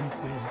born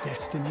with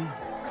destiny?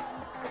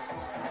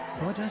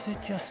 Or does it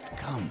just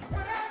come?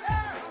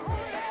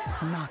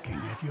 knocking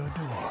at your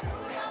door.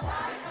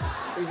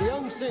 He's a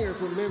young singer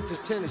from Memphis,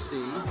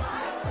 Tennessee.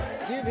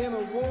 Give him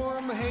a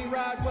warm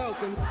hayride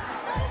welcome,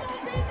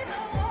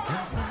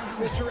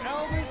 Mr.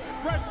 Elvis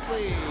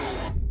Presley.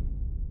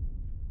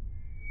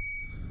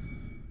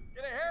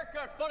 Get a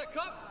haircut,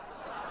 buttercup.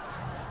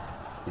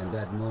 In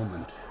that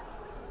moment,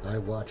 I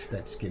watched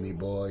that skinny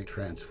boy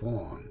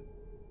transform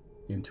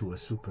into a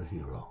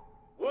superhero.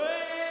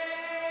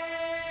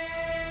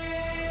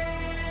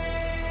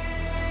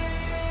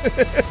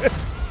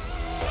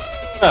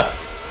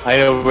 I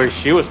know where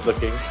she was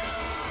looking.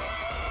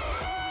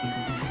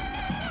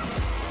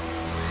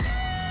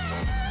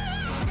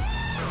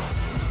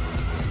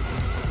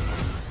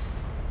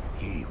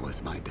 He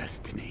was my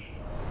destiny.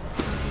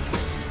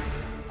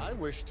 I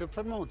wish to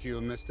promote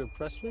you, Mr.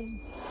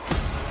 Presley.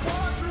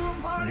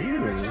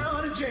 Really?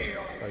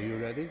 Are you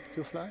ready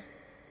to fly?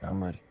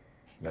 I'm ready.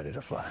 Ready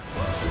to fly.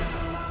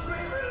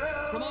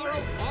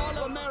 Tomorrow, all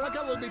of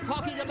America will be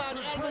talking about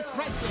Elvis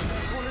Presley.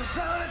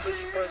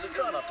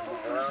 Try not to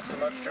move around so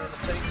much during the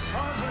tape.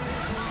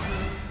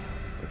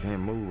 I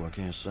can't move, I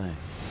can't sing.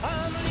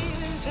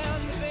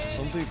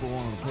 Some people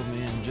wanted to put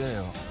me in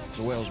jail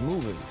the way I was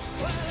moving.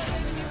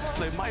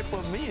 They might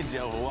put me in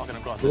jail for walking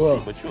across the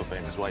street, but you're a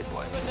famous white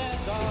boy.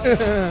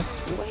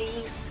 The way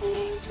he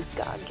sings is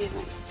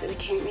God-given, so there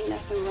can't be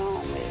nothing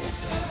wrong with it.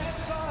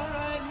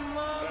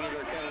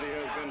 Senator Kennedy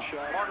has been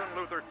shot. Martin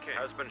Luther King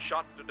has been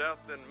shot to death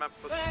in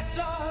Memphis. That's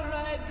all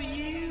right for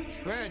you.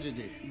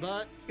 Tragedy,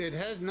 but it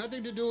has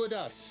nothing to do with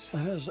us. It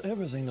has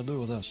everything to do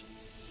with us.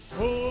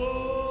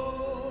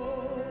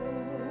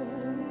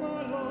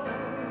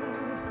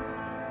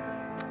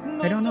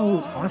 I don't know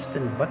who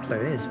Austin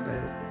Butler is,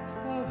 but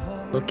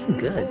looking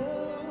good.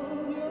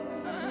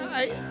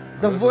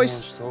 The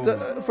voice,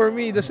 for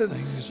me, doesn't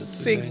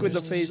sync with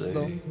the face,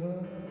 though.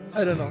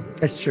 I don't know.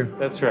 That's true.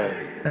 That's right.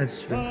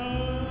 That's true.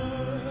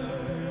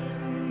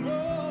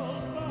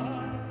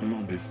 I'm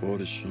on before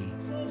the show,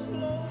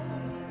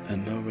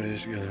 and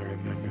nobody's gonna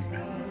remember me.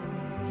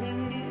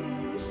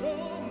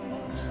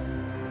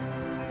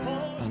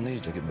 I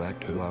need to get back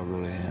to who I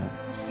really am.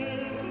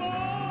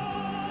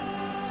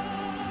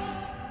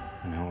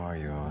 And who are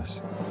you,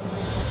 Oz?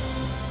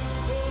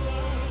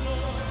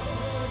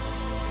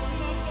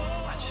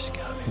 I just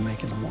gotta be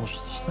making the most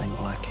of this thing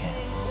while I can.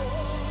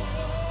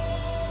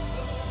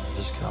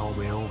 This can all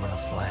be over in a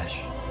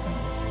flash.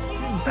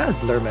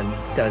 Baz Luhrmann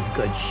does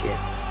good shit.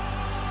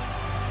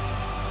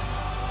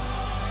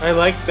 I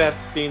like that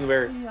scene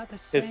where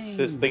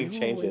his thing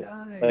changes.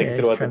 Like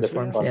throughout the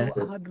different parts.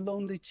 God,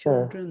 lonely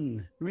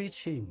children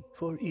reaching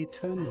for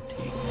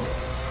eternity.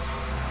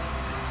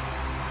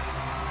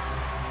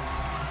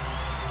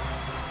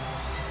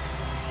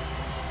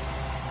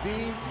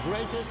 The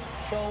greatest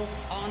show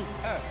on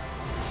earth.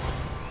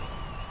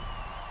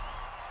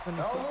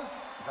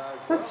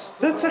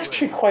 That's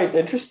actually quite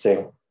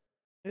interesting.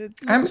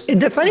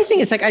 The funny thing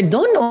is, like, I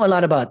don't know a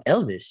lot about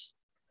Elvis,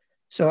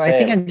 so I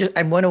think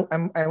I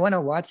want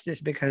to watch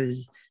this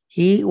because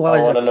he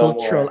was a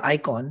cultural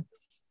icon,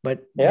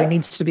 but there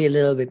needs to be a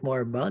little bit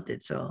more about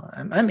it. So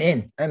I'm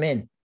in.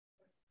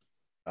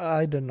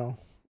 I don't know.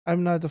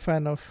 I'm not a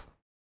fan of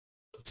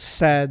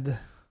sad,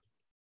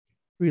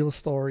 real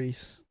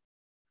stories.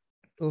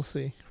 We'll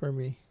see for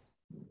me.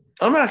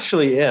 I'm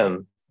actually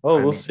in.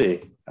 We'll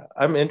see.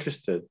 I'm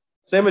interested.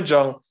 Same with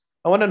Jung.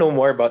 I want to know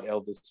more about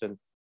Elvis and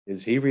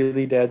is he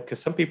really dead? Because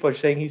some people are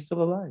saying he's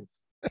still alive.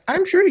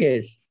 I'm sure he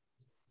is.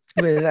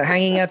 With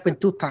hanging out with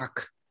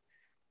Tupac.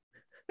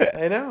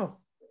 I know.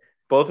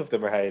 Both of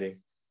them are hiding.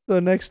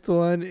 The next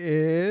one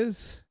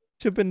is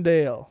Chip and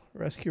Dale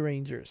Rescue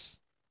Rangers.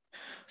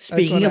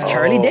 Speaking of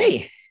Charlie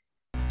Day.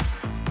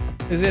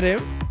 Is it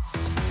him?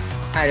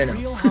 I don't know.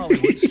 Real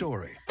Hollywood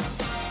story.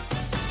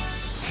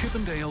 Chip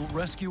and Dale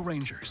Rescue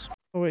Rangers.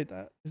 Oh wait,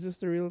 is this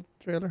the real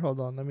trailer? Hold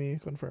on, let me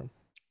confirm.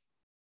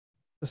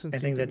 I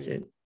think that's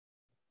it.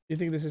 You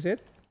think this is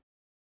it?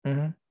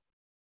 Mm-hmm.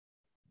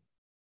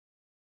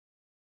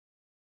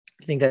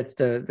 I think that's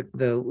the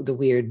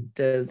weird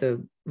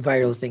the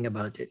viral thing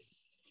about it.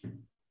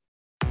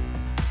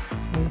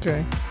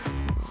 Okay.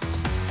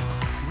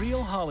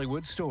 Real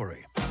Hollywood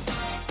story.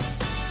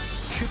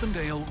 Chip and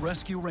Dale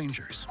Rescue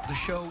Rangers, the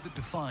show that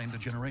defined a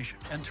generation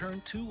and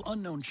turned two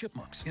unknown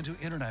chipmunks into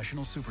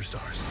international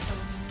superstars.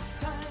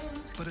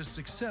 But as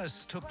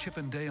success took Chip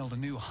and Dale to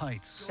new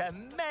heights. To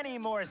many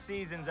more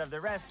seasons of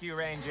the Rescue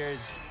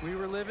Rangers. We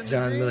were living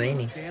John the dream,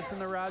 Mulaney. dancing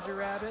the Roger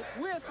Rabbit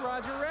with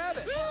Roger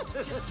Rabbit.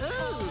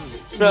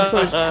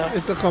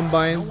 It's a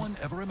combined. No one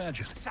ever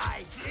imagined.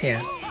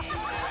 Yeah.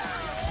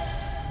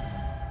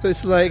 So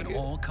it's like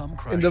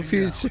in the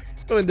future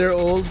when they're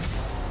old.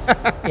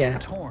 Yeah.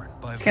 Torn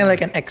by kind of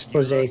like an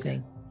expose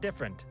thing.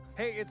 Different.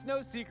 Hey, it's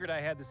no secret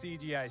I had the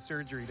CGI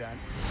surgery done.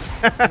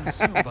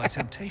 Consumed by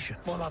temptation.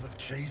 My love of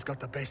cheese got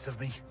the best of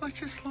me. I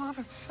just love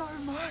it so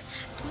much.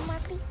 More,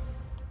 please.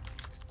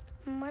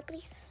 More,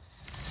 please.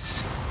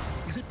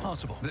 Is it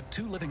possible that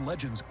two living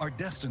legends are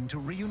destined to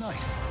reunite?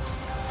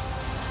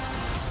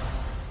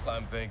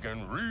 I'm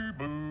thinking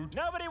reboot.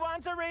 Nobody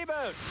wants a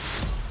reboot.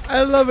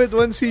 I love it.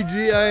 One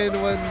CGI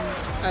and one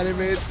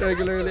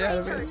regularly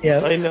animated. Yeah,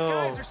 I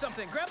know.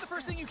 Grab the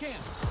first thing you can.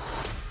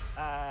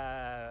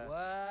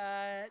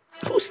 What?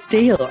 Who's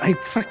Dale? I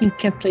fucking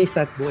can't place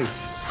that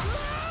voice.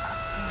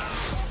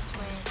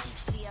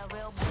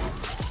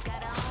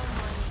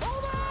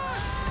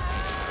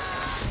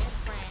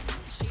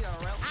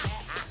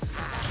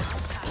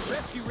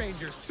 Rescue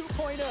Rangers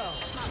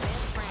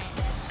 2.0.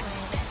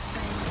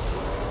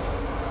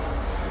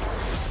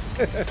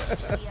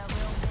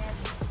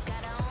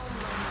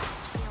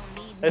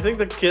 I think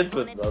the kids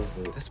would love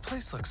this. This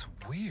place looks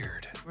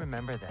weird.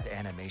 Remember that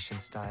animation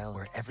style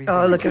where everything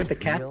look at looked the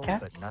cats.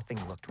 but nothing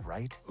looked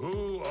right?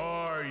 Who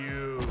are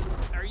you?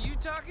 Are you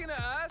talking to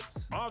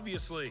us?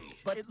 Obviously.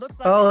 But it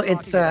looks like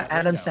It's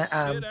Adam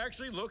It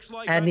actually looks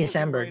like Andy I'm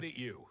looking Samberg. right at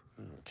you.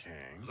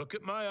 Okay. Look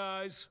at my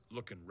eyes,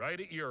 looking right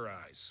at your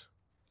eyes.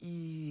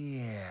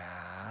 Yeah.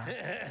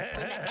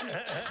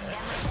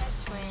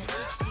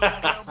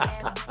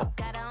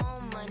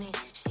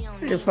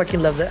 I fucking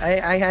love that.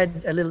 I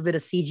had a little bit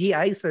of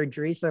CGI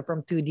surgery, so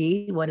from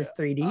 2D, one is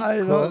 3D. I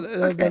It's know.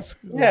 cool. That's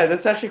Yeah,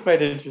 that's actually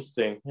quite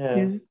interesting.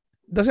 Yeah.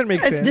 doesn't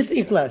make It's sense.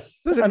 Disney Plus.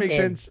 Doesn't I'm make in.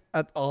 sense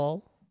at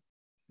all.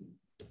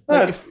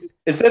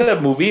 Is it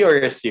a movie or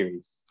a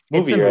series?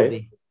 It's a right?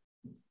 movie.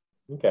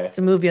 Okay. It's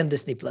a movie on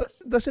Disney Plus.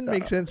 Doesn't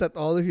make So- sense at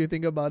all if you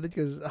think about it,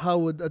 because how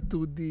would a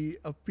 2D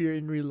appear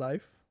in real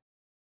life?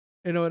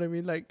 You know what I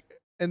mean? Like,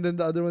 and then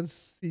the other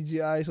one's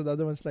CGI, so the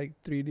other one's like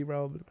 3D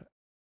probably.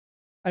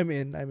 I'm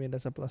in.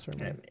 That's a plus for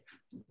me.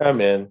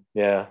 I'm in.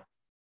 Yeah.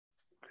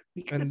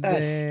 Look And at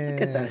us.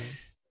 Look at then-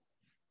 us.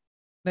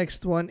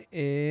 Next one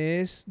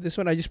is this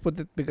one. I just put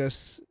it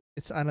because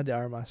it's Ana de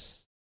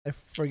Armas.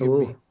 Forgive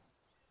Ooh. me.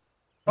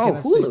 I Oh,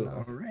 cannot say Hulu. no.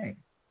 All right.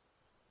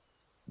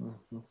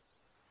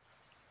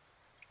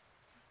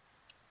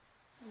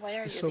 Why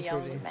are you It's so the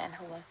only pretty. man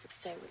who wants to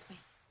stay with me?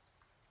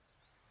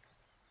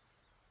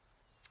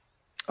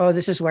 Oh,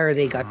 this is where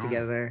they got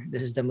together.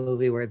 This is the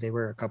movie where they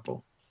were a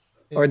couple,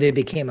 or they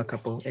became a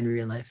couple in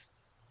real life.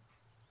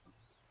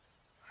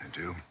 I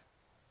do.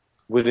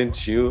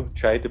 Wouldn't you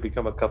try to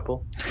become a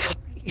couple?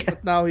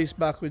 But now he's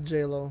back with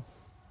J-Lo.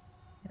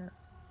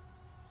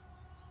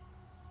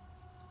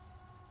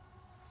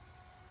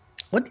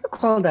 What do you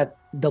call that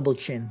double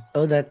chin?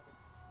 Oh, that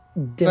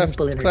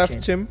dimple in her Cleft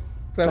chin. chin.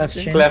 Cleft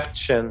chin. Cleft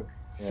chin.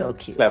 So Yeah.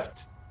 cute.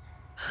 Cleft.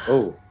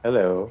 Oh,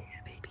 hello.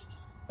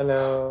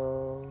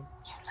 Hello.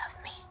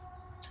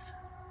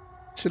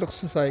 She looks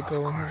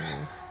psycho.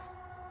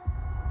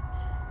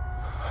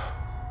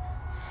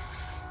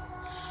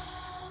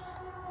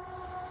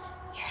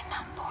 You're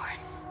not bored.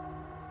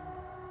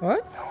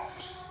 What?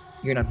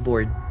 You're not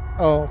bored.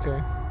 Oh, okay.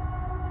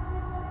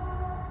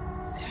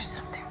 There's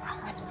something wrong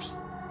with me.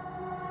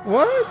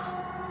 What?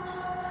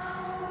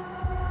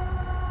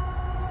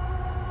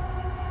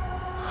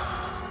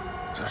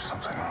 There's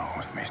something wrong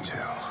with me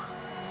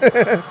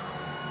too.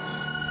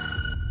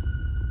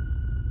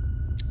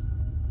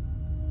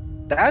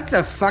 That's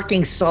a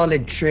fucking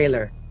solid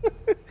trailer.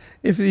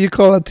 If you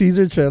call a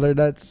teaser trailer,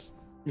 that's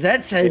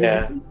That's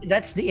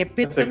the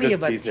epitome good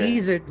of a teaser.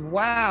 teaser.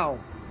 Wow.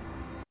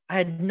 I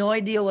had no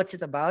idea what's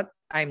it about.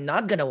 I'm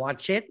not gonna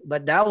watch it,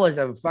 but that was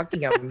a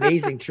fucking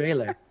amazing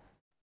trailer.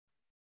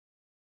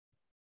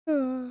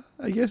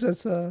 I guess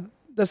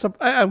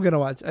I'm gonna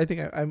watch. I think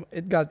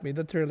it got me.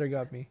 The trailer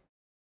got me.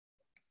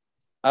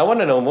 I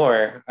want to know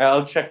more.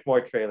 I'll check more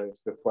trailers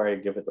before I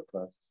give it a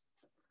plus.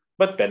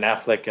 But Ben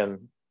Affleck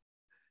and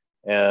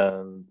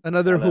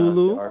Another Ana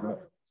Hulu. de Armas.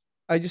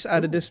 I just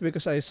added this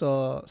because I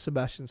saw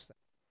Sebastian Stan.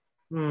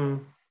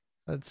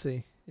 Let's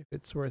see if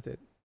it's worth it.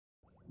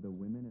 The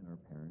women in our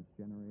parents'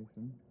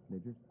 generation,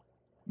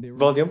 they were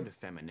Volume? into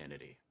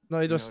femininity. No,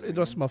 it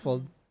was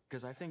muffled.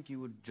 Because I think you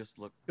would just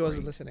look He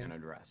wasn't great listening. in a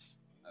dress.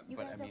 You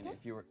But guys I mean, okay?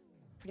 if you were,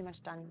 Pretty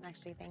much done,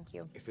 actually. Thank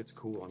you. if it's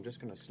cool, I'm just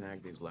gonna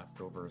snag these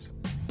leftovers.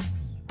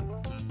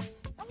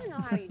 I don't know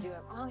how you do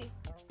it, Molly.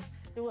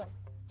 Do what?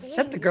 Is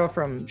that the girl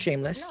from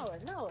Shameless?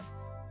 No.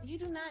 You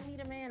do not need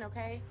a man,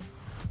 okay?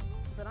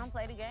 So don't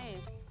play the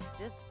games.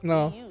 Just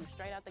No. be you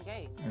straight out the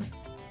gate.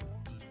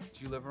 Do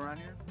you live around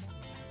here?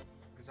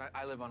 Because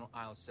I live on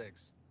aisle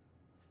 6.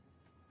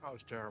 Oh,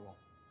 it's terrible.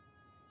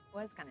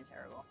 Was kind of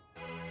terrible.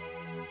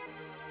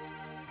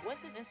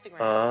 What's his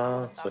Instagram? I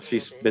wanna So stalk him a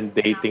she's little been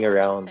bit. dating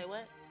around. Say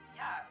what?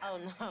 Yeah. Oh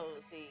no,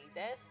 see,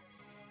 that's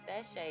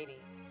shady.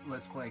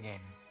 Let's play a game.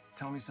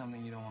 Tell me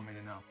something you don't want me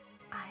to know.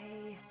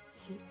 I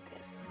hate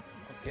this.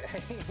 Okay.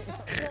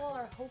 We all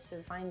our hopes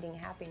of finding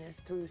happiness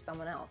through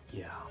someone else.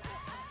 Yeah.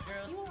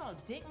 Girl, you all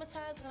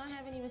dickmatized and I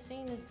haven't even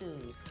seen this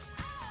dude.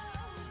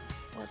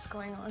 What's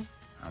going on?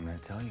 I'm gonna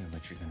tell you,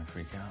 but you're gonna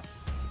freak out.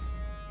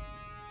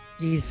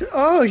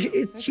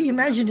 She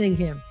imagining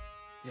him.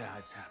 Yeah,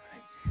 it's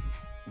happening.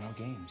 No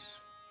games.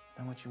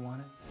 Know what you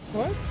wanted?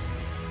 What?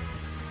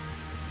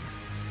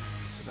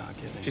 It's about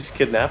giving. She's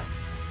kidnapped.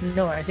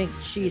 No, I think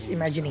she's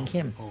imagining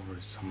him. Over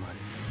to somebody.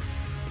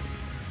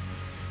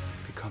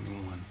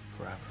 Becoming one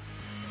forever.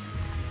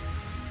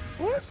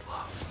 What? That's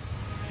love.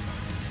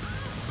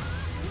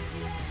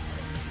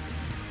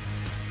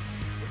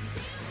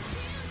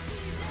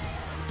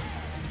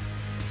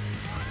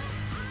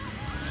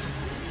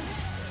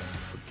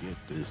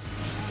 this.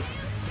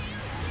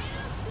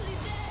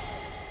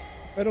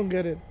 I don't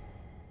get it.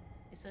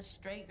 It's a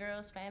straight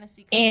girl's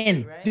fantasy.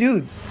 And right?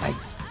 dude,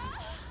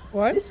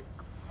 what?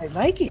 I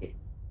like it.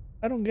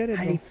 I don't get it.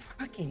 I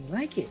fucking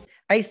like it.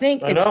 I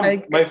think I it's know,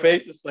 like my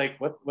face is like,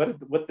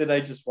 what did I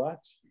just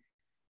watch?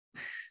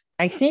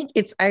 I think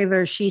it's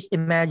either she's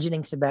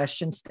imagining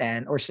Sebastian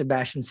Stan or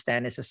Sebastian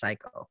Stan is a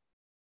psycho.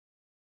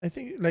 I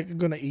think like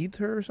gonna eat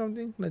her or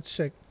something. Let's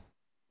check.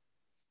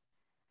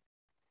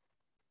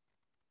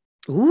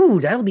 Ooh,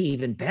 that'll be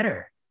even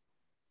better.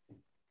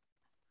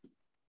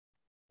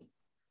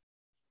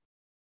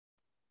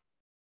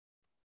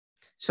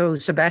 So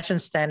Sebastian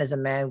Stan is a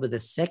man with a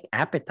sick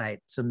appetite.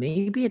 So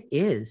maybe it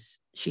is.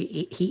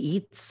 He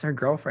eats her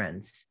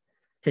girlfriends,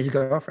 his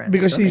girlfriends.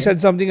 Because he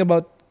said something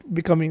about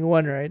becoming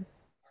one, right?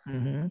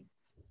 Mm-hmm.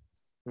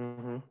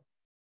 Mm-hmm.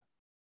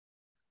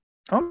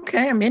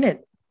 Okay, I'm in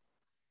it.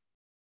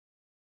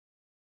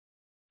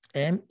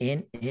 I'm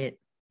in it.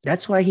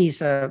 That's why he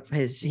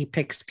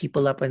picks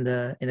people up in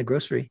the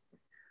grocery.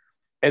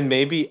 And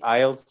maybe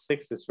aisle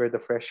 6 is where the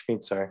fresh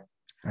meats are.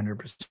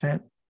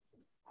 100%.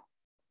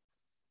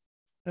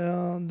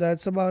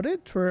 That's about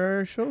it for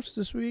our shows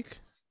this week.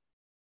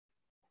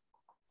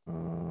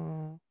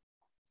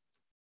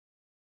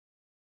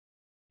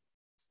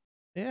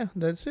 Yeah,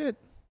 that's it.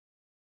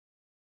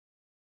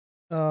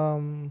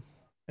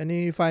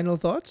 Any final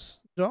thoughts,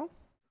 John?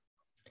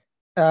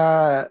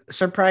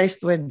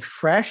 Surprised with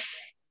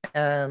Fresh,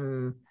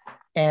 and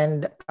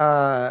the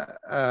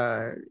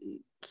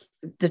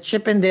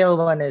Chip and Dale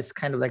one is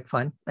kind of like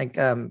fun. Like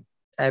I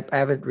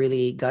haven't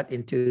really got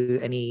into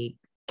any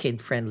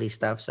kid friendly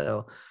stuff,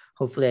 so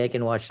hopefully I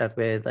can watch that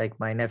with like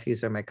my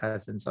nephews or my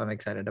cousins. So I'm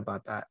excited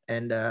about that.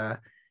 And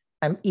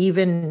I'm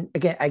even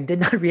again, I did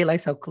not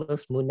realize how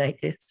close Moon Knight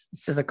is.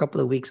 It's just a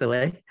couple of weeks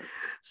away.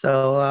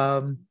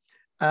 So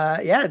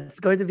yeah, it's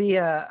going to be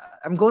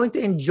I'm going to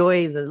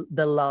enjoy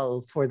the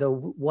lull for the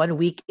 1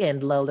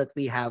 weekend lull that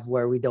we have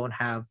where we don't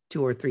have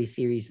 2 or 3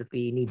 series that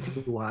we need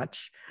to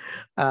watch.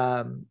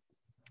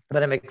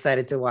 But I'm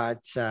excited to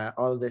watch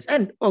all of this.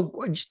 And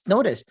just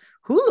notice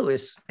Hulu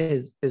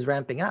is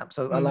ramping up.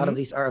 So a lot of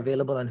these are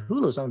available on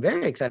Hulu. So I'm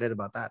very excited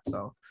about that.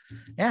 So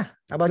yeah.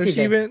 How about you,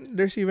 Jay?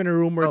 There's even a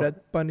rumor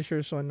that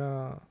Punisher's on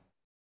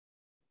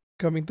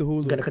coming to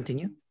Hulu. Gonna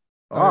continue?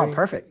 Oh,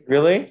 perfect.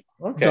 Really?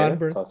 Okay. John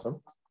That's awesome.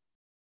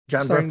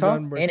 John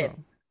Berthel in it.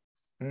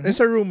 Mm-hmm. It's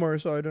a rumor,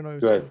 so I don't know.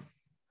 Good.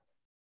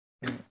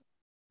 How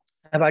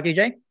about you,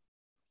 Jay?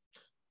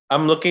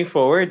 I'm looking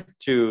forward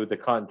to The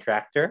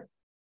Contractor.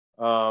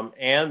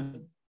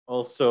 And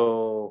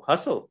also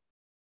Hustle.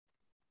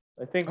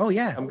 I think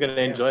I'm going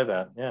to enjoy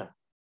that. Yeah.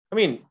 I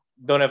mean,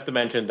 don't have to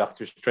mention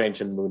Doctor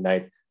Strange and Moon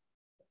Knight.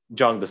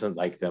 John doesn't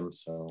like them,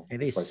 so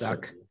they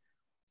suck.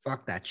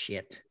 Fuck that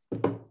shit.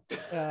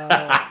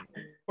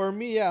 For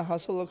me, yeah,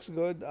 Hustle looks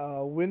good.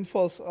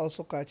 Windfall's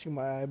also catching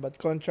my eye, but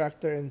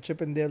Contractor and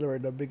Chip and Dale were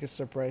the biggest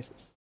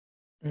surprises.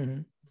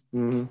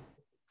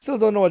 Still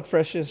don't know what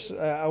Fresh is.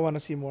 I want to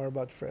see more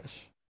about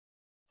Fresh.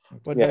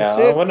 But yeah,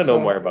 I want to know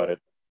more about it.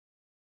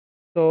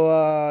 So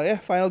yeah,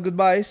 final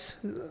goodbyes.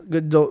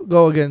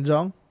 Go again,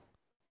 Jong.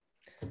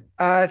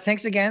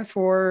 Thanks again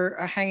for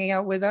hanging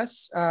out with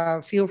us.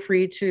 Feel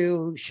free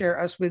to share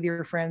us with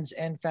your friends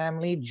and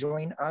family.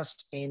 Join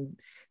us in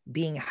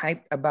being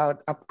hyped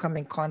about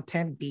upcoming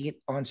content, be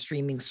it on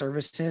streaming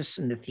services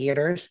in the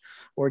theaters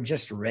or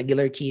just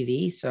regular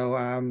TV. So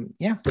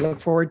yeah, we look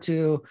forward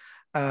to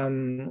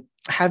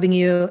having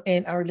you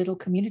in our little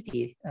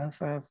community of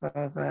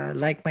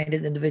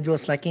like-minded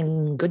individuals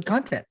liking good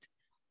content.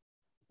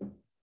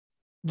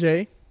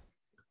 Jay?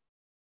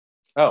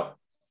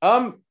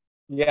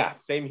 Yeah,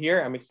 same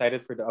here. I'm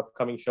excited for the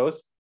upcoming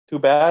shows. Too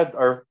bad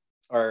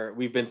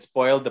we've been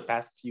spoiled the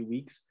past few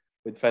weeks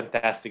with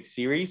fantastic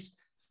series.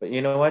 But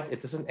you know what?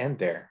 It doesn't end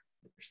there.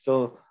 There's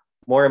still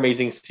more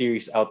amazing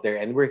series out there.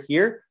 And we're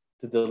here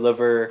to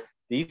deliver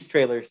these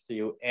trailers to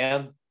you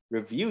and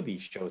review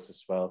these shows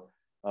as well.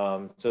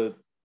 So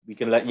we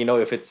can let you know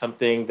if it's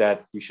something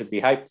that you should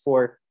be hyped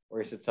for,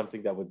 or is it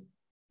something that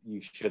you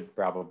should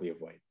probably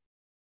avoid.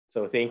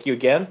 So thank you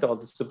again to all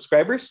the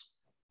subscribers,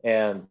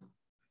 and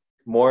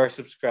more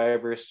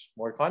subscribers,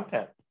 more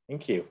content.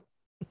 Thank you.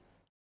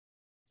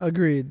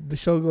 Agreed. The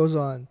show goes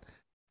on.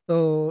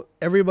 So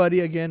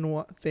everybody,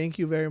 again, thank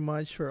you very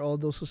much for all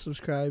those who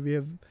subscribe. We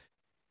have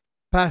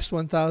passed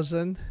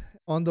 1,000,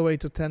 on the way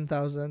to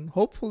 10,000.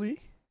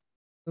 Hopefully,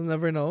 you'll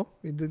never know.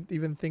 We didn't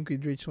even think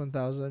we'd reach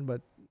 1,000,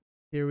 but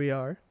here we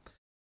are.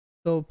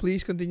 So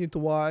please continue to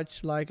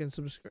watch, like, and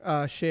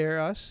subscribe. Share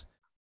us.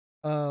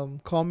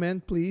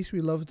 Comment, please.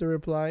 We love to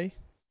reply.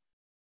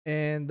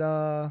 And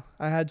I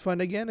had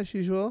fun again, as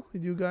usual,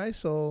 with you guys.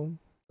 So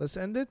let's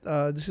end it.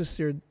 This is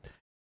your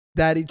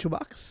Daddy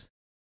Chubax.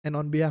 And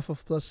on behalf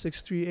of Plus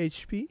 63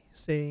 HP,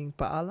 saying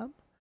paalam.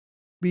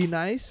 Be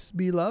nice,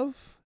 be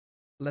love.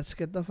 Let's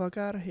get the fuck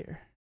out of here.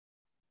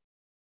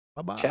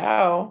 Bye-bye.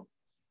 Ciao.